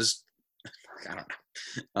Fernandes. I don't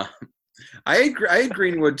know. I had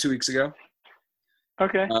Greenwood 2 weeks ago.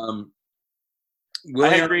 Okay. I I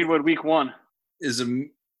had Greenwood week 1.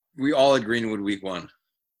 We all had Greenwood week 1.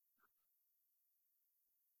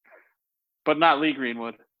 But not Lee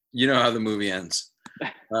Greenwood. You know how the movie ends.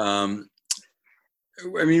 I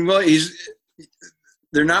mean,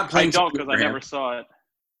 they're not I playing. don't because I never saw it.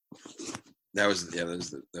 That was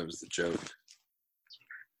the joke.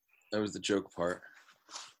 That was the joke part.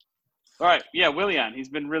 All right. Yeah, Willian. He's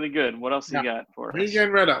been really good. What else you got for Who are you us?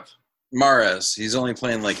 getting rid of? Mahrez. He's only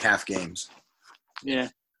playing like half games. Yeah.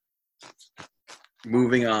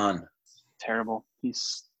 Moving on. Terrible.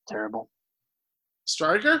 He's terrible.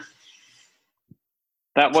 Striker?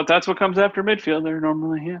 That's what comes after midfield. They're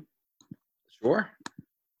normally here. Sure.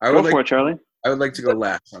 Go for it, Charlie. I would like to go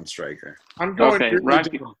last on striker. I'm going Okay, really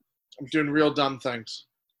Rocky. dumb. I'm doing real dumb things.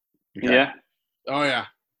 Okay. Yeah. Oh, yeah.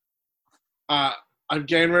 I'm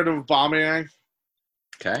getting rid of Aubameyang.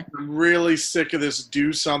 Okay. I'm really sick of this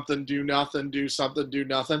do something, do nothing, do something, do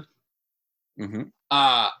nothing. Mm-hmm.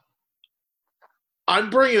 I'm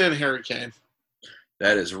bringing in Harry Kane.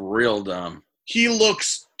 That is real dumb. He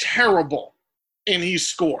looks terrible, and he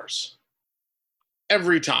scores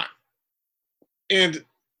every time. And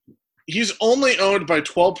he's only owned by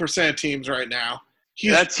 12% of teams right now.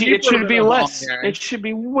 It should be less. It should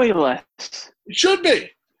be way less. It should be.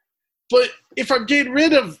 But if I'm getting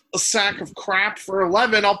rid of a sack of crap for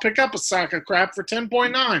 11, I'll pick up a sack of crap for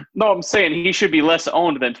 10.9. No, I'm saying he should be less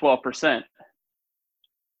owned than 12%.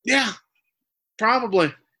 Yeah,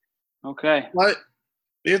 probably. Okay. But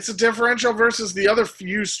it's a differential versus the other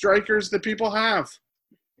few strikers that people have.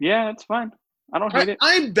 Yeah, that's fine. I don't hate it.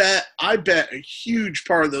 I bet a huge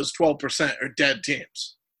part of those 12% are dead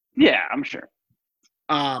teams. Yeah, I'm sure.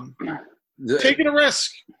 Taking a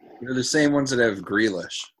risk. They're the same ones that have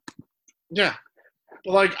Grealish. Yeah.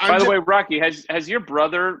 But By the way, Rocky, has your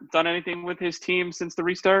brother done anything with his team since the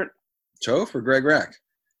restart? Toph or Greg Rack?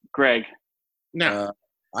 Greg. No.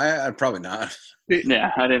 I probably not.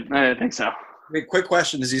 Yeah, I didn't think so. Wait, quick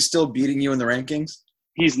question. Is he still beating you in the rankings?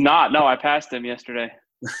 He's not. No, I passed him yesterday.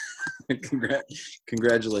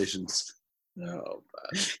 Congratulations. Oh,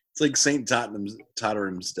 it's like St.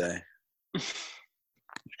 Tottenham's Day.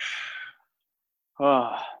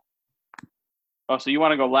 Oh, so you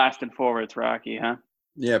want to go last and forwards, Rocky, huh?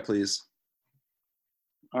 Yeah, please.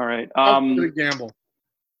 All right. I'm going to gamble.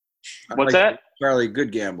 What's that? Charlie,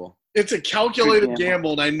 good gamble. It's a calculated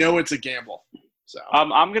gamble, and I know it's a gamble. So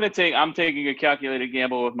I'm taking a calculated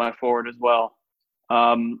gamble with my forward as well.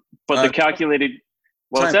 But the calculated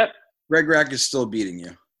what was that? Greg Rack is still beating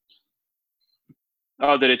you.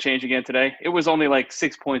 Oh, did it change again today? It was only like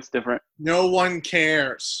 6 points different. No one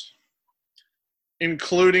cares,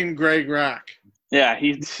 including Greg Rack. Yeah,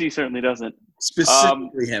 he certainly doesn't.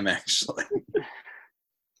 Specifically him, actually.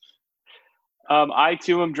 I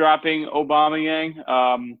too am dropping Aubameyang.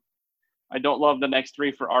 I don't love the next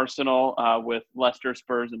three for Arsenal with Leicester,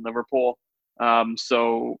 Spurs, and Liverpool.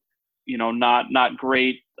 So, not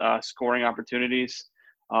great scoring opportunities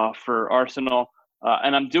for Arsenal.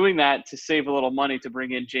 And I'm doing that to save a little money to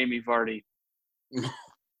bring in Jamie Vardy. All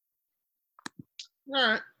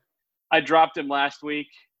right. I dropped him last week.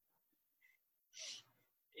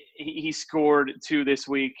 He scored 2 this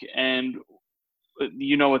week, and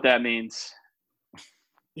you know what that means.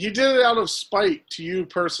 He did it out of spite to you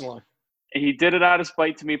personally. He did it out of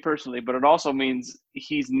spite to me personally, but it also means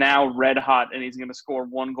he's now red hot and he's going to score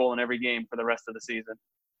 1 goal in every game for the rest of the season.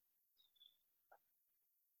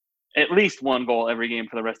 At least 1 goal every game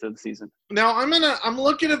for the rest of the season. Now I'm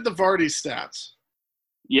looking at the Vardy stats.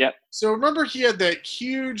 Yep. So remember he had that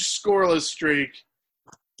huge scoreless streak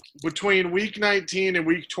between week 19 and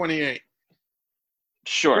week 28.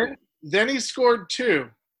 Sure. Then he scored 2.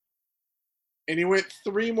 And he went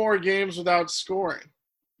 3 more games without scoring.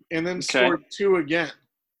 And then scored 2 again.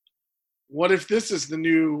 What if this is the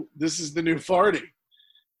new Vardy?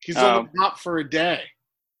 He's on the top for a day.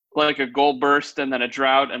 Like a goal burst and then a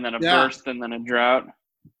drought and then a burst and then a drought.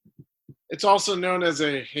 It's also known as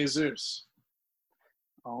a Jesus.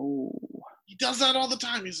 Oh. He does that all the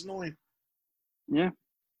time. He's annoying. Yeah.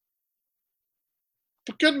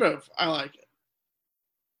 But good move. I like it.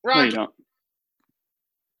 Right. No,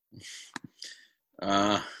 you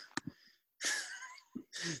don't.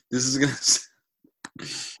 This is gonna.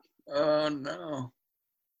 Oh no.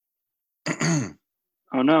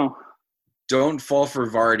 Oh no. Don't fall for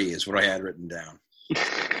Vardy is what I had written down.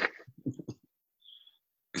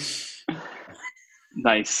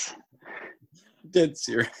 Nice. Dead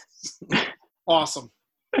serious. Awesome.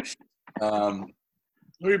 Who are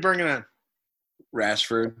you bringing in?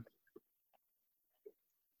 Rashford.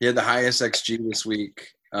 He had the highest XG this week.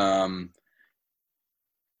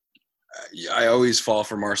 I always fall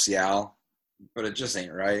for Martial, but it just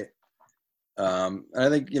ain't right. And I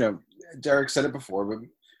think, Derek said it before, but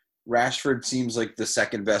Rashford seems like the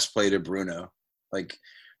second best play to Bruno. Like,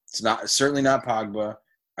 it's certainly not Pogba.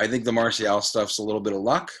 I think the Martial stuff's a little bit of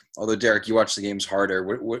luck. Although, Derek, you watch the games harder.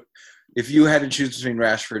 What if you had to choose between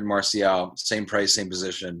Rashford and Martial, same price, same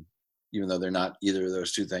position, even though they're not either of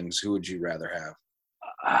those two things, who would you rather have?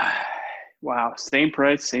 Wow, same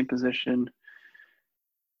price, same position.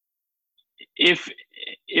 If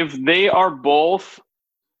they are both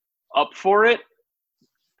up for it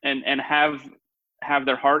and have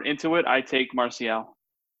their heart into it, I take Martial.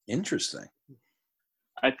 Interesting.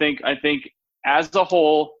 I think as a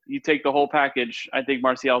whole, you take the whole package. I think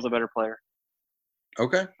Martial's a better player.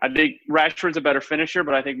 Okay. I think Rashford's a better finisher,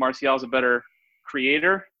 but I think Martial's a better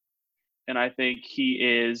creator, and I think he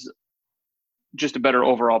is just a better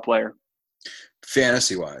overall player.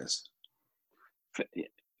 Fantasy-wise.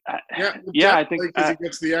 Yeah, I think because he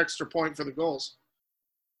gets the extra point for the goals.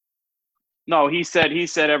 No, he said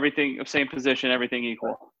everything, same position, everything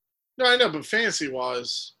equal. No, I know, but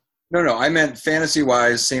fantasy-wise. No, I meant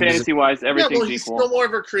fantasy-wise, same position. Fantasy-wise, everything's he's equal. Still more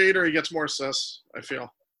of a creator. He gets more assists, I feel.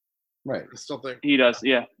 Right. I still think. He does,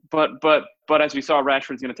 yeah. But as we saw,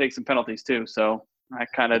 Rashford's going to take some penalties too, so I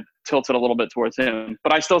kind of tilted a little bit towards him.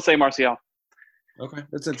 But I still say Martial. Okay,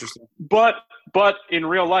 that's interesting. But in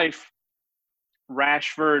real life,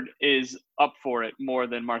 Rashford is up for it more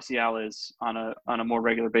than Martial is on a more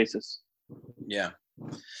regular basis. Yeah.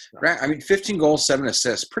 I mean, 15 goals, 7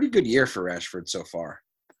 assists. Pretty good year for Rashford so far.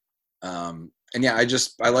 And yeah,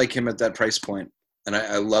 I like him at that price point. And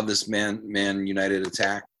I love this Man United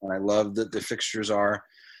attack. And I love that the fixtures are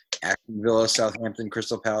Aston Villa, Southampton,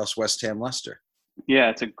 Crystal Palace, West Ham, Leicester. Yeah,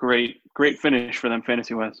 it's a great finish for them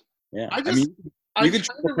fantasy-wise. Yeah.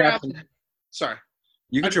 Sorry.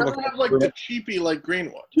 You can rather have like the cheapie like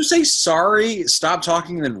Greenwood. You say sorry, stop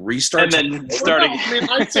talking, and then restart. And then start again. I mean,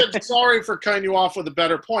 I said sorry for cutting you off with a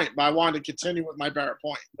better point, but I wanted to continue with my better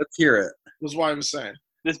point. Let's hear it. Was what I was saying.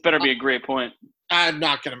 This better be a great point. I'm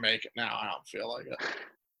not going to make it now. I don't feel like it.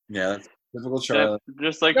 Yeah, that's typical Charlie.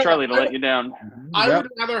 Just like Charlie to let you down. I would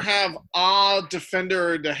rather have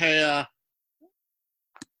defender De Gea,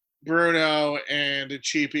 Bruno, and a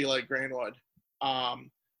cheapie like Greenwood.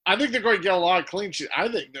 I think they're going to get a lot of clean sheet.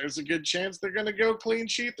 I think there's a good chance they're going to go clean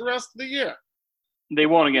sheet the rest of the year. They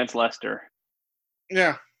won't against Leicester.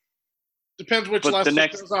 Yeah. Depends which Leicester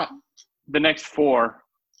goes up. The next 4.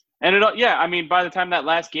 And I mean, by the time that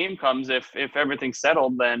last game comes, if everything's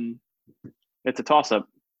settled, then it's a toss-up.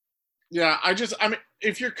 Yeah,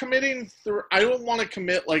 if you're committing I don't want to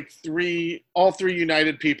commit like all three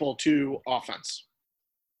United people to offense.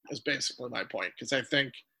 Is basically my point, because I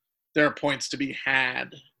think there are points to be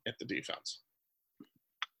had at the defense.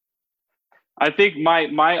 I think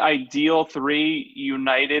my ideal 3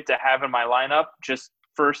 United to have in my lineup, just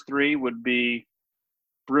first 3, would be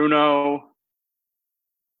Bruno,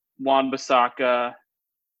 Wan-Bissaka,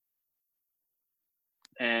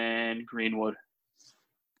 and Greenwood.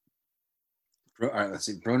 All right, let's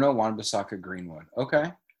see. Bruno, Wan-Bissaka, Greenwood.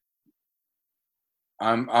 Okay.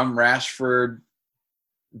 I'm Rashford,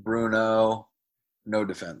 Bruno, no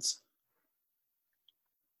defense.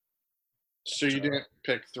 So you didn't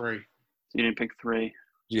pick 3. You didn't pick 3.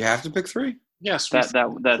 Do you have to pick 3? Yes. That's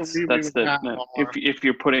if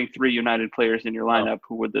you're putting 3 United players in your lineup,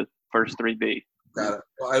 who would the first 3 be? Got it.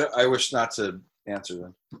 Well, I wish not to answer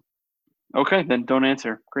them. Okay, then don't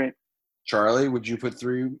answer. Great. Charlie, would you put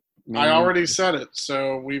 3? I already said it,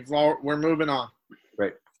 so we're moving on.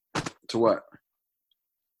 Right. To what?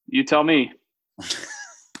 You tell me.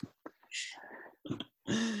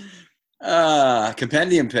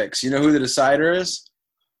 Compendium picks. You know who the decider is?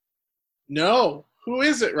 No. Who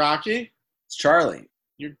is it, Rocky? It's Charlie.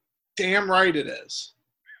 You're damn right it is.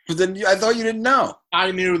 But then I thought you didn't know.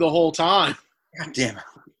 I knew the whole time. God damn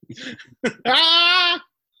it. Ah!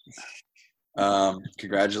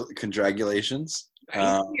 Congratulations.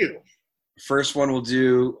 Thank you. First one we'll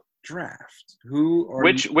do draft.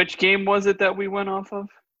 Which game was it that we went off of?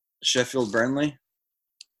 Sheffield Burnley.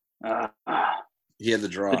 He had the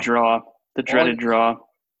draw. The dreaded draw.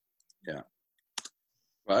 Yeah.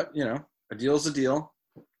 But, a deal's a deal.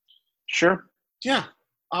 Sure. Yeah,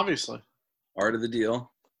 obviously. Art of the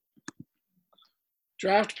deal.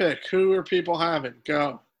 Draft pick. Who are people having?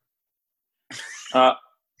 Go.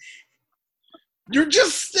 You're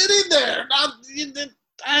just sitting there. I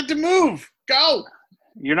had to move. Go.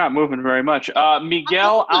 You're not moving very much.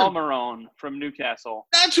 Miguel Almiron from Newcastle.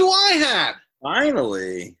 That's who I had.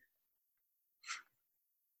 Finally.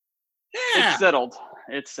 Yeah.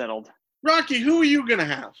 It's settled. Rocky, who are you going to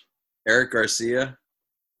have? Eric Garcia.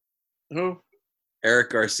 Who? Eric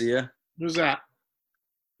Garcia. Who's that?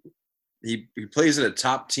 He plays at a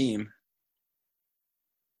top team.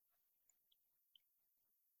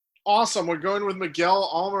 Awesome. We're going with Miguel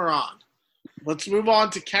Almiron. Let's move on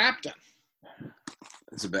to captain.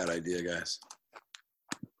 That's a bad idea, guys.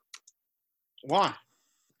 Why?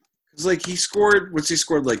 Because, he scored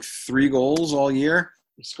 3 goals all year?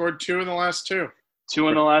 He scored 2 in the last 2. 2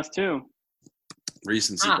 in the last 2.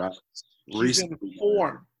 Recency bias. He's in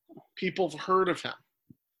form. People have heard of him.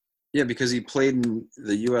 Yeah, because he played in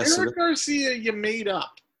the U.S. Eric Garcia, you made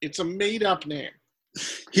up. It's a made-up name.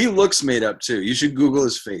 He looks made up, too. You should Google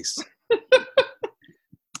his face.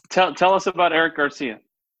 Tell us about Eric Garcia.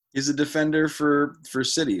 He's a defender for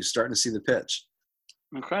City. He's starting to see the pitch.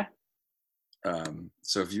 Okay.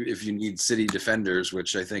 So if you need City defenders,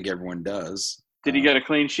 which I think everyone does. Did he get a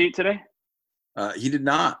clean sheet today? He did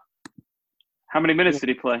not. How many minutes did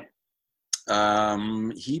he play?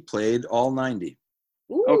 He played all 90.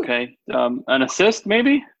 Ooh. Okay. An assist,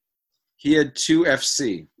 maybe? He had 2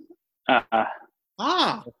 FC.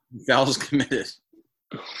 Fouls committed.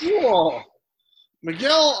 Cool.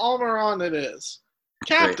 Miguel Almiron it is.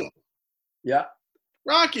 Captain. Great. Yeah.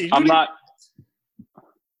 Rocky. I'm not.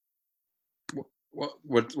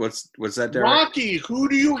 What's that, Derek? Rocky, who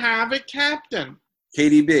do you have at captain?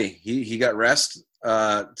 KDB. He got rest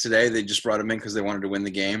today. They just brought him in because they wanted to win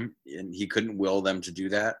the game, and he couldn't will them to do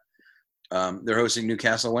that. They're hosting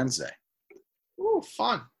Newcastle Wednesday. Ooh,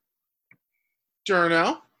 fun.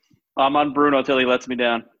 Journo. I'm on Bruno till he lets me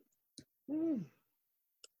down.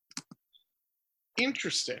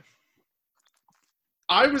 Interesting.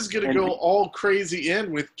 I was going to go all crazy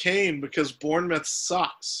in with Kane because Bournemouth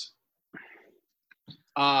sucks.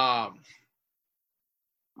 I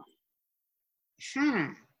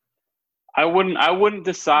wouldn't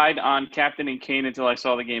decide on captaining Kane until I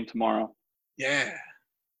saw the game tomorrow. Yeah.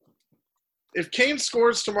 If Kane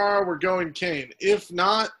scores tomorrow, we're going Kane. If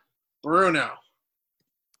not, Bruno.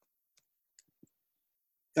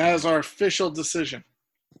 That is our official decision.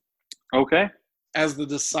 Okay. As the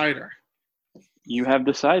decider. You have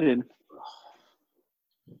decided.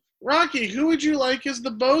 Rocky, who would you like as the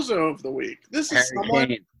bozo of the week? This is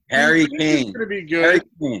someone. Harry Kane. Going to be good. Harry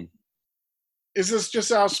Kane. Is this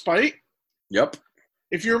just out of spite? Yep.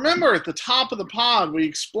 If you remember at the top of the pod, we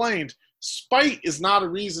explained spite is not a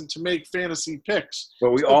reason to make fantasy picks.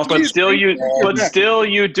 But still you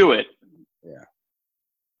do it. Yeah.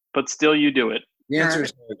 But still you do it. The answer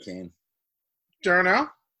is Harry Kane. Journo?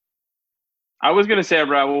 I was going to say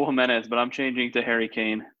Raul Jimenez, but I'm changing to Harry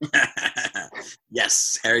Kane.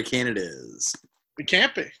 Yes, Harry Kane it is. It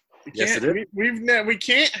can't be. Yes, it is. We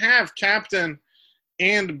can't have captain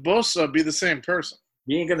and Bosa be the same person.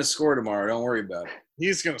 He ain't going to score tomorrow. Don't worry about it.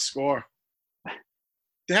 He's going to score.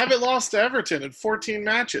 They haven't lost to Everton in 14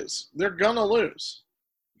 matches. They're going to lose.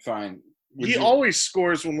 Fine. He always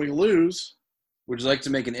scores when we lose. Would you like to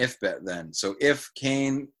make an if bet then? So if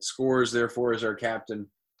Kane scores, therefore is our captain,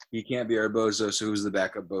 he can't be our bozo, so who's the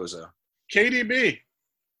backup bozo? KDB.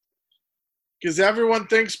 Because everyone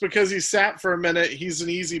thinks because he sat for a minute, he's an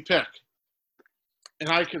easy pick. And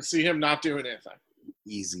I could see him not doing anything.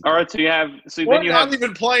 Easy. All right, so Or then you not have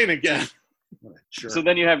even playing again. Sure. so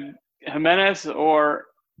then you have Jimenez or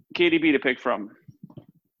KDB to pick from.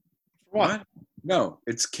 What? No,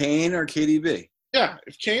 it's Kane or KDB. Yeah,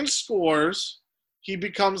 if Kane scores, he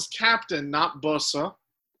becomes captain, not Bosa.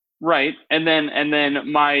 Right, and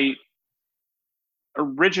then my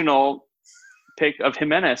original pick of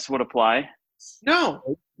Jimenez would apply.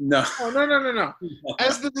 No. No. Oh, no.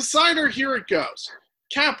 As the decider, here it goes.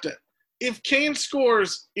 Captain. If Kane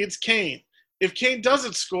scores, it's Kane. If Kane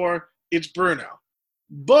doesn't score, it's Bruno.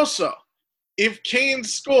 Bosa. If Kane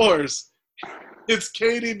scores, it's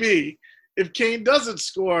KDB. If Kane doesn't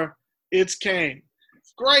score, it's Kane.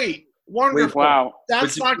 Great. Wonderful. Wow.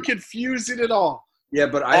 That's not confusing at all. Yeah,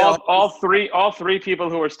 but all three people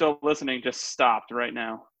who are still listening just stopped right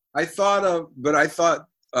now. I thought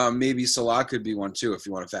maybe Salah could be one too if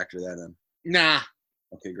you want to factor that in. Nah.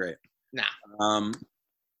 Okay, great. Nah.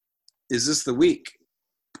 Is this the week?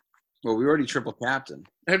 Well, we already triple captain.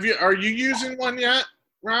 Are you using one yet,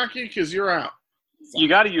 Rocky? Because you're out. You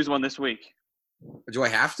got to use one this week. Do I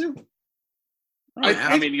have to?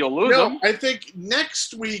 I mean, you'll lose No, them. I think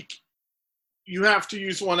next week you have to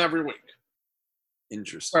use one every week.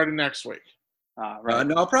 Interesting. Starting next week. Right.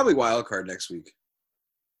 No, I'll probably wild card next week.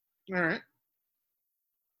 All right.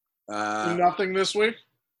 I Nothing this week?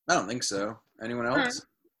 don't think so. Anyone else?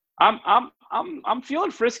 I'm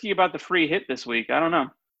feeling frisky about the free hit this week. I don't know.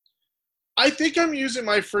 I think I'm using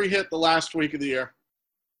my free hit the last week of the year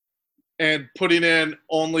and putting in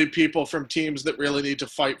only people from teams that really need to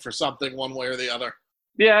fight for something one way or the other.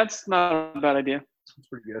 Yeah, it's not a bad idea. That's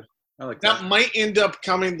pretty good. I like That that. might end up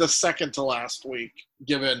coming the second to last week,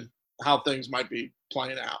 given how things might be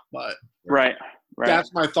playing out. But Right.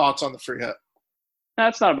 that's my thoughts on the free hit.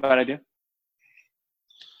 That's not a bad idea.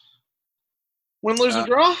 Win, lose, or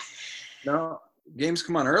draw? No, games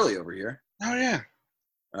come on early over here. Oh, yeah.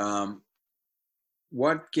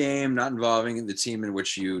 What game not involving the team in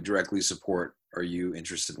which you directly support are you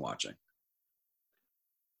interested in watching?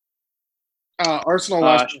 Arsenal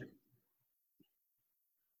Leicester.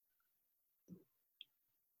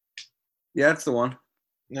 Yeah, that's the one.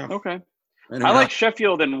 No. Okay. Anyone I like else?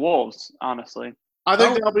 Sheffield and Wolves, honestly. I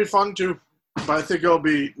think that'll be fun, too. But I think it'll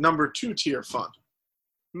be number 2 tier fun.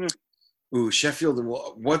 Ooh, Sheffield.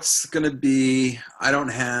 What's going to be? I don't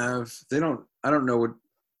know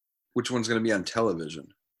which one's going to be on television.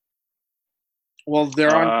 Well,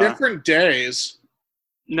 they're on different days.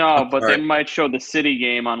 No, but All they right. might show the City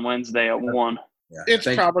game on Wednesday at 1. Yeah. It's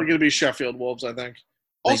probably going to be Sheffield Wolves, I think.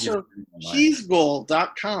 Also,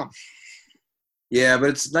 heesgoal.com. Yeah, but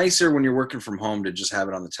it's nicer when you're working from home to just have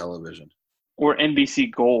it on the television. Or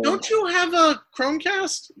NBC Gold. Don't you have a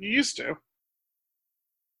Chromecast? You used to.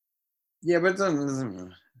 Yeah, but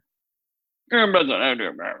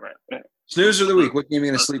snooze of the week. What game are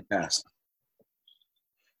you going to sleep past?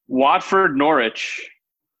 Watford, Norwich.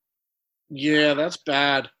 Yeah, that's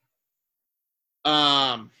bad.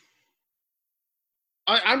 I'm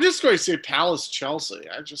just going to say Palace, Chelsea.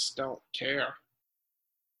 I just don't care.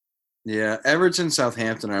 Yeah, Everton,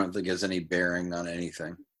 Southampton, I don't think has any bearing on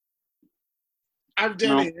anything. I've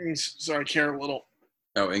done it, so I care a little.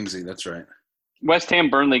 Oh, Ingsy, that's right. West Ham,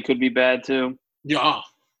 Burnley could be bad, too. Yeah.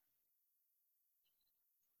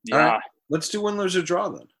 Yeah. All right. Let's do win, lose, or draw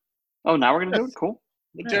then. Oh, now we're going to do it? Cool.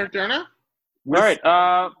 With Derek Darna? All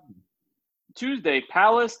right. Tuesday,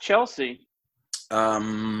 Palace, Chelsea.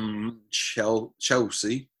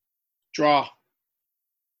 Chelsea. Draw.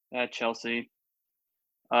 At Chelsea.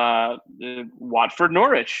 Watford,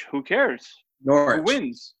 Norwich. Who cares? Norwich. Who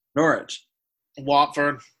wins? Norwich.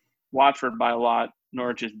 Watford. Watford by a lot.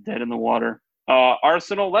 Norwich is dead in the water.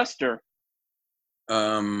 Arsenal, Leicester.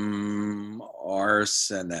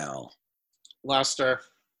 Arsenal. Leicester.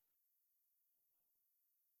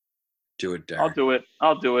 Do it, Derek.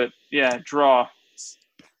 I'll do it. Yeah, draw.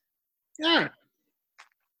 Yeah.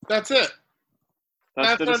 That's it.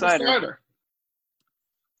 That's the our decider.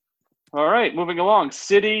 All right, moving along.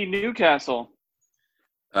 City, Newcastle.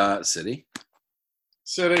 City.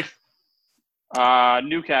 City.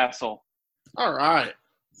 Newcastle. All right.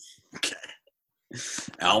 Okay.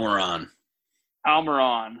 Almiron.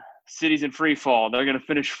 Almiron. City's in free fall. They're going to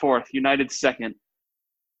finish 4th. United 2nd.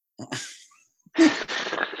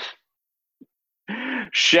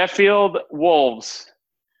 Sheffield, Wolves.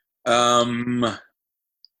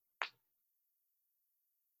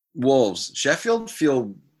 Wolves. Sheffield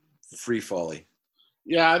feel free folly.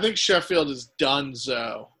 Yeah, I think Sheffield is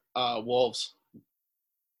donezo. Wolves.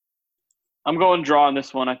 I'm going draw on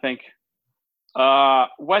this one, I think.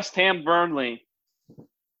 West Ham, Burnley.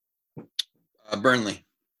 Burnley.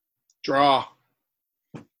 Draw.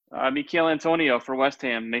 Mikel Antonio for West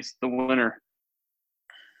Ham makes the winner.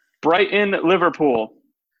 Brighton, Liverpool.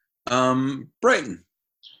 Brighton.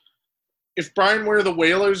 If Brighton wear the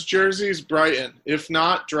Whalers jerseys, Brighton. If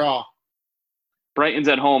not, draw. Brighton's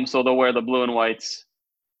at home, so they'll wear the blue and whites.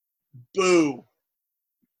 Boo.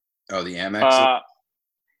 Oh, the Amex.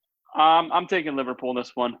 I'm taking Liverpool in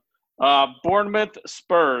this one. Bournemouth,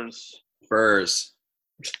 Spurs. Spurs.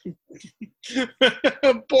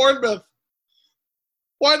 Bournemouth.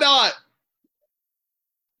 Why not?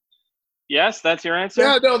 Yes, that's your answer?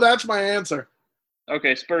 Yeah, no, that's my answer.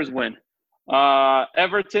 Okay, Spurs win.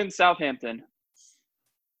 Everton, Southampton.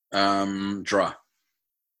 Draw.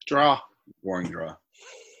 Draw. Boring draw.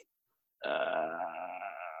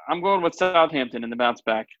 I'm going with Southampton in the bounce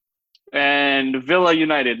back. And Villa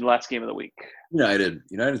United, last game of the week.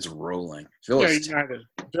 United's rolling. Villa's United.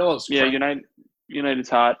 Villa's yeah, crap. United's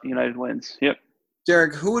hot. United wins. Yep.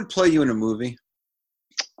 Derek, who would play you in a movie?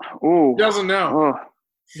 Ooh. He doesn't know. Oh.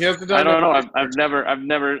 He has to I don't know. I've never.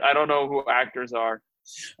 I don't know who actors are.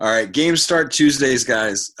 All right, games start Tuesdays,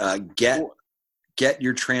 guys. Get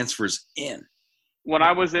your transfers in. When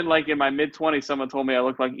I was in my mid-20s, someone told me I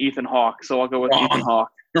looked like Ethan Hawke, so I'll go with Ethan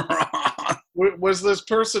Hawke. Was this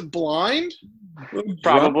person blind?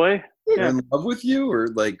 Probably. Yeah. In love with you, or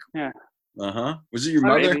Yeah. Was it your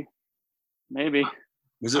mother? Maybe.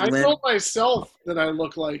 Was it I Lynn? told myself that I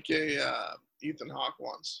look like a Ethan Hawke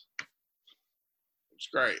once. It's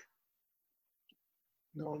great.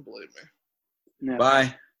 No one believed me. Yeah.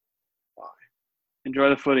 Bye. Enjoy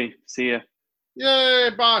the footy. See ya. Yay,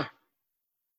 bye.